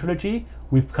Homecoming trilogy.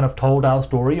 We've kind of told our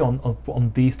story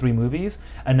on these three movies,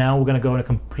 and now we're going to go in a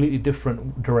completely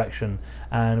different direction,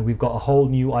 and we've got a whole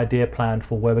new idea planned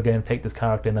for where we're going to take this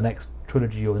character in the next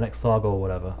trilogy or the next saga or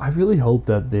whatever. I really hope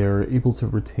that they're able to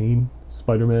retain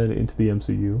Spider-Man into the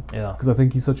MCU. Yeah. Because I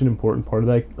think he's such an important part of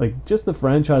that. Like, just the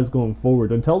franchise going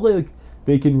forward, until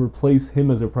they can replace him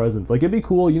as a presence. Like, it'd be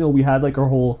cool, we had like our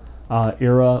whole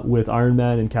era with Iron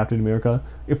Man and Captain America.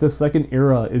 If the second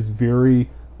era is very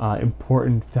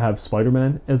important to have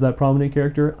Spider-Man as that prominent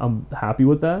character, I'm happy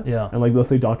with that. Yeah. And like, let's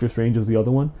say Doctor Strange is the other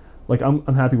one. Like, I'm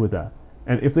happy with that.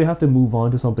 And if they have to move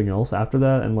on to something else after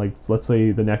that, and like, let's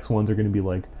say the next ones are going to be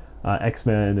like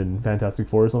X-Men and Fantastic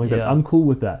Four or something like that, I'm cool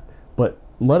with that. But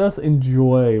let us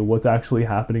enjoy what's actually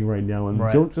happening right now, and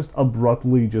don't just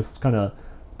abruptly just kind of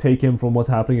take him from what's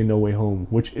happening in No Way Home,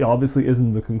 which obviously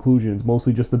isn't the conclusion. It's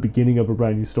mostly just the beginning of a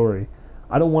brand new story.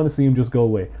 I don't want to see him just go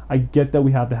away. I get that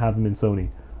we have to have him in Sony.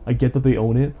 I get that they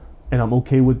own it, and I'm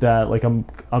okay with that. Like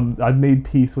I've made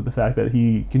peace with the fact that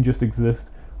he can just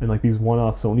exist in like these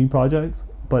one-off Sony projects,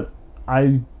 but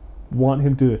I want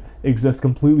him to exist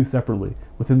completely separately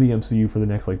within the MCU for the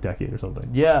next like decade or something.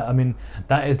 Yeah, I mean,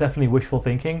 that is definitely wishful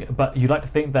thinking, but you'd like to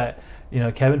think that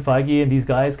Kevin Feige and these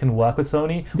guys can work with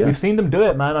Sony. Yeah. We've seen them do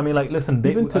it, man. I mean, like, listen,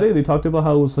 Even today they talked about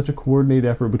how it was such a coordinated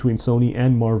effort between Sony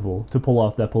and Marvel to pull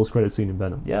off that post-credit scene in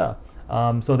Venom. Yeah.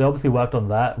 So they obviously worked on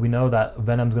that. We know that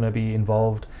Venom's going to be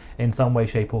involved in some way,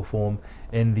 shape, or form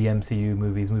in the MCU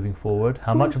movies moving forward.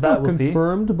 How much of that we'll see?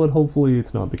 Confirmed, but hopefully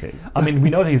it's not the case. I mean, we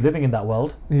know that he's living in that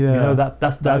world. Yeah,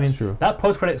 That's true. That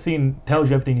post-credit scene tells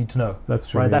you everything you need to know. That's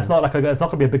true. Right? Yeah. That's not like it's not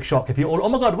going to be a big shock if you. Oh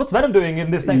my God, what's Venom doing in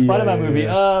this next Spider-Man movie?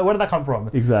 Yeah. Where did that come from?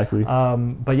 Exactly.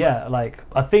 But yeah, like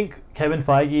I think Kevin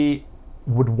Feige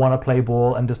would want to play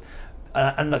ball and just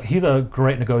and look, he's a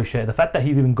great negotiator. The fact that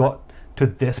he's even got to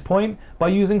this point by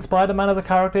using Spider-Man as a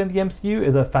character in the MCU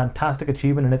is a fantastic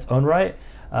achievement in its own right.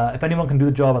 If anyone can do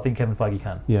the job, I think Kevin Feige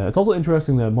can. Yeah, it's also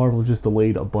interesting that Marvel just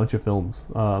delayed a bunch of films.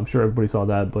 I'm sure everybody saw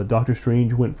that, but Doctor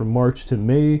Strange went from March to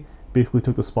May, basically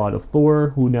took the spot of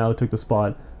Thor, who now took the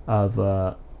spot of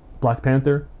Black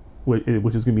Panther, which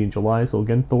is going to be in July. So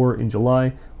again, Thor in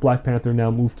July, Black Panther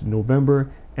now moved to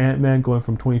November, Ant-Man going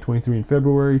from 2023 in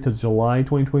February to July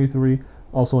 2023.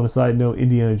 Also on a side note,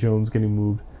 Indiana Jones getting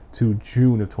moved to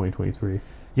June of 2023.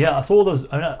 Yeah, I saw those.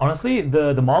 I mean, honestly,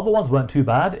 the Marvel ones weren't too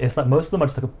bad. It's like most of them are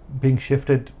just like being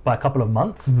shifted by a couple of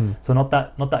months, so not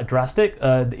that drastic.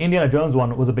 The Indiana Jones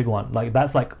one was a big one. Like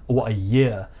that's like what, a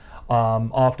year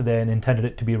after they intended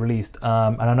it to be released.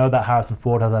 And I know that Harrison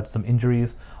Ford has had some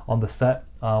injuries on the set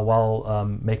while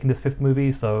making this fifth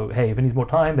movie. So hey, if it needs more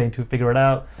time, they need to figure it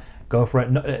out. Go for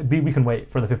it. No, we can wait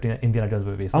for the 15 Indiana Jones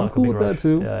movie. It's I'm not cool like a with big that rush.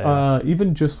 too. Yeah.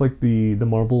 Even just like the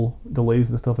Marvel delays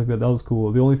and stuff like that was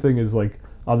cool. The only thing is like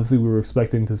obviously we were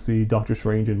expecting to see Doctor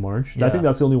Strange in March. I think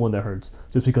that's the only one that hurts,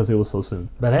 just because it was so soon.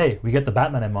 But hey, we get the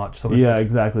Batman in March, so we're Yeah, good.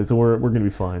 exactly. So we're gonna be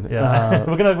fine. Yeah,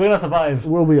 we're gonna survive.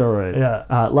 We'll be all right.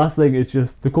 Yeah. Last thing, it's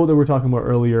just the quote that we were talking about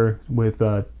earlier with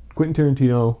Quentin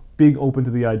Tarantino being open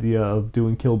to the idea of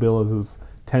doing Kill Bill as his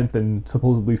 10th and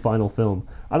supposedly final film.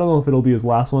 I don't know if it'll be his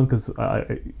last one, because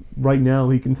right now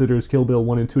he considers Kill Bill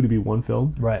 1 and 2 to be one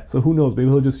film. Right. So who knows? Maybe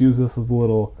he'll just use this as a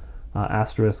little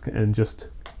asterisk and just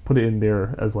put it in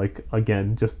there as like,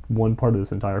 again, just one part of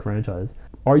this entire franchise.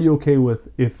 Are you okay with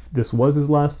if this was his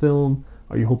last film?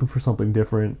 Are you hoping for something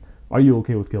different? Are you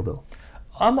okay with Kill Bill?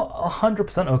 I'm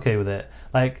 100% okay with it.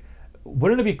 Like,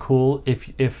 wouldn't it be cool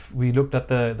if we looked at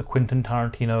the Quentin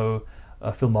Tarantino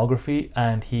filmography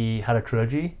and he had a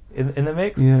trilogy in the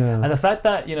mix? Yeah. And the fact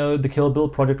that, you know, the Kill Bill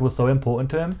project was so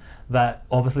important to him, that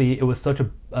obviously it was such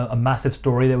a massive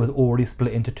story that was already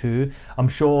split into two. I'm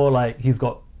sure like he's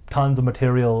got tons of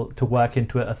material to work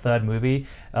into a third movie.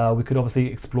 We could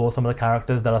obviously explore some of the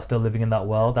characters that are still living in that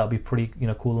world. That would be pretty, you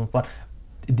know, cool and fun.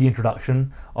 The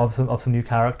introduction of some new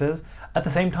characters. At the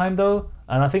same time, though,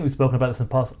 and I think we've spoken about this in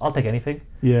the past, I'll take anything.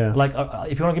 Yeah. Like,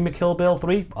 if you want to give me Kill Bill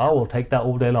 3, I will take that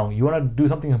all day long. You want to do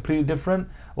something completely different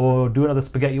or do another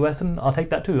spaghetti western, I'll take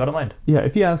that too. I don't mind. Yeah,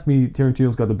 if you ask me,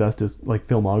 Tarantino's got the bestest like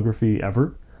filmography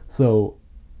ever. So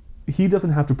he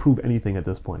doesn't have to prove anything at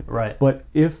this point. Right. But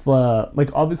if like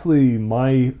obviously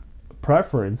my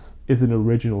preference is an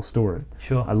original story.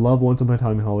 Sure. I love Once Upon a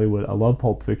Time in Hollywood. I love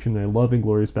Pulp Fiction. I love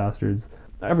Inglourious Bastards.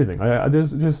 Everything.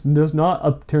 There's not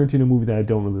a Tarantino movie that I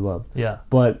don't really love. Yeah.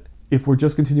 But if we're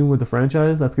just continuing with the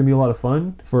franchise, that's gonna be a lot of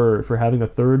fun for having a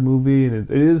third movie, and it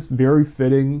is very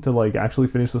fitting to like actually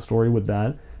finish the story with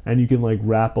that, and you can like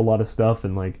wrap a lot of stuff,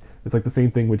 and like it's like the same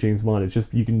thing with James Bond. It's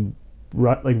just you can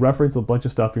reference a bunch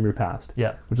of stuff from your past,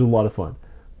 Yeah. which is a lot of fun.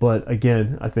 But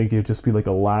again, I think it'd just be like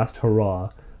a last hurrah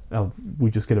of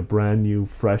we just get a brand new,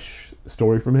 fresh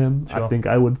story from him. Sure. I think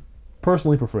I would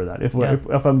personally prefer that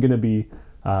if I'm gonna be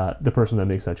the person that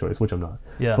makes that choice, which I'm not.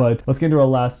 Yeah. But let's get into our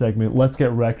last segment. Let's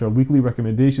Get Wrecked, our weekly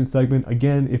recommendation segment.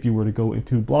 Again, if you were to go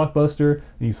into Blockbuster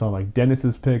and you saw like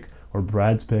Dennis's pick or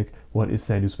Brad's pick, what is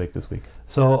Sandu's pick this week?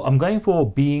 So I'm going for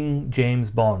Being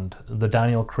James Bond, the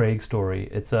Daniel Craig story.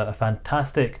 It's a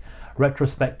fantastic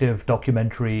retrospective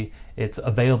documentary. It's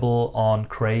available on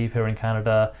Crave here in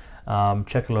Canada.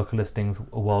 Check the local listings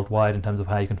worldwide in terms of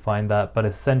how you can find that. But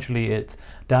essentially, it's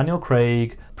Daniel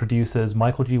Craig, producers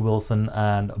Michael G. Wilson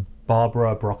and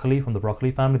Barbara Broccoli from the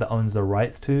Broccoli family that owns the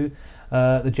rights to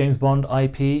the James Bond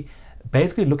IP.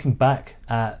 Basically, looking back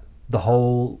at the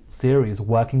whole series,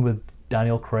 working with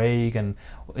Daniel Craig and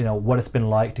you know what it's been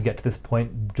like to get to this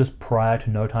point just prior to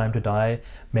No Time to Die,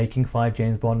 making 5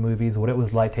 James Bond movies, what it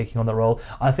was like taking on that role.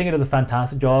 I think it does a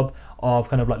fantastic job of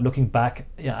kind of like looking back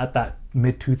at that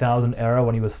mid-2000 era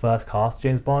when he was first cast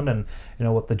James Bond, and you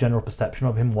know what the general perception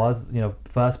of him was, you know,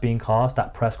 first being cast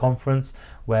at press conference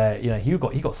where you know he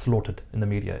got slaughtered in the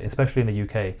media, especially in the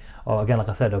UK. Again, like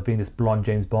I said, of being this blonde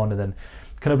James Bond, and then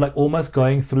kind of like almost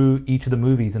going through each of the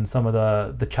movies and some of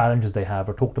the challenges they have.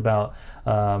 I talked about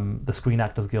the Screen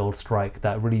Actors Guild strike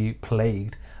that really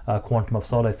plagued Quantum of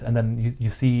Solace, and then you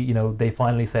see, you know, they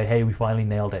finally say, hey, we finally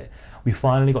nailed it. We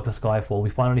finally got to Skyfall. We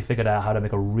finally figured out how to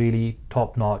make a really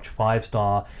top-notch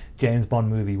 5-star James Bond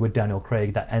movie with Daniel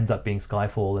Craig that ends up being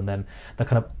Skyfall, and then the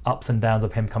kind of ups and downs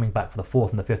of him coming back for the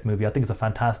 4th and the 5th movie. I think it's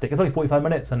it's only 45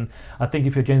 minutes, and I think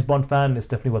if you're a James Bond fan, it's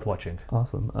definitely worth watching.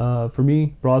 Awesome. For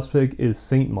me, Brad's pick is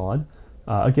Saint Maud.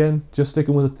 Again, just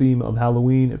sticking with the theme of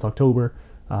Halloween. It's October.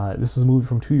 This is a movie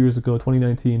from 2 years ago,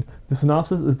 2019. The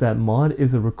synopsis is that Maud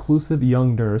is a reclusive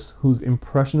young nurse whose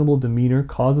impressionable demeanor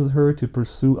causes her to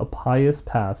pursue a pious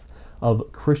path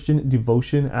of Christian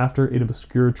devotion after an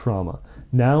obscure trauma.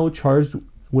 Now charged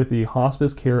with the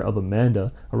hospice care of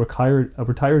Amanda, a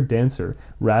retired dancer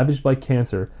ravaged by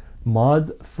cancer,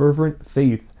 Maud's fervent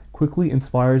faith quickly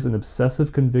inspires an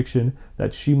obsessive conviction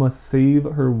that she must save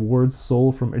her ward's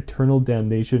soul from eternal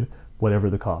damnation, whatever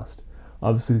the cost.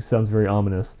 Obviously sounds very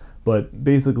ominous, but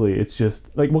basically it's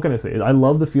just, like, what can I say? I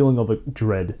love the feeling of like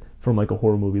dread from like a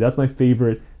horror movie. That's my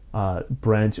favorite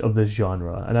branch of this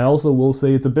genre. And I also will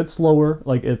say it's a bit slower,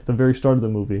 like at the very start of the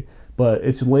movie, but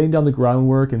it's laying down the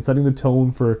groundwork and setting the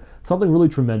tone for something really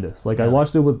tremendous. Like, I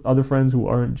watched it with other friends who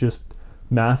aren't just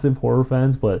massive horror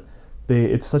fans, but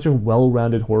it's such a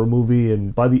well-rounded horror movie,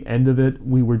 and by the end of it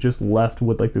we were just left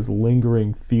with like this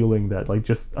lingering feeling that like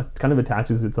just kind of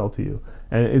attaches itself to you,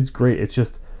 and it's great. It's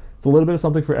a little bit of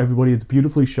something for everybody. It's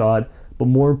beautifully shot, but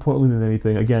more importantly than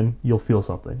anything, again, you'll feel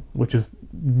something, which is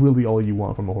really all you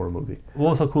want from a horror movie.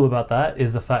 What's so cool about that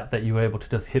is the fact that you were able to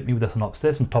just hit me with a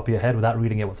synopsis from the top of your head without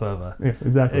reading it whatsoever. Yeah,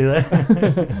 exactly.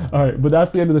 All right, but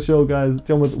that's the end of the show, guys.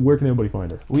 Tell me, where can everybody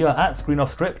find us? We are at Screen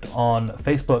Off Script on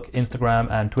Facebook,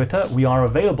 Instagram, and Twitter. We are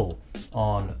available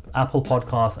on Apple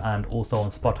Podcasts and also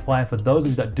on Spotify. For those of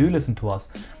you that do listen to us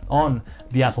on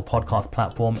the Apple Podcast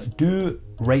platform, do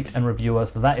rate and review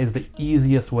us. That is the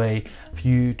easiest way for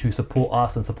you to support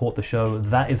us and support the show.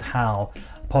 That is how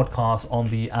podcasts on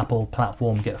the Apple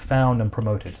platform get found and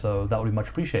promoted. So that would be much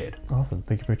appreciated. Awesome.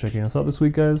 Thank you for checking us out this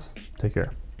week, guys. Take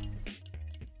care.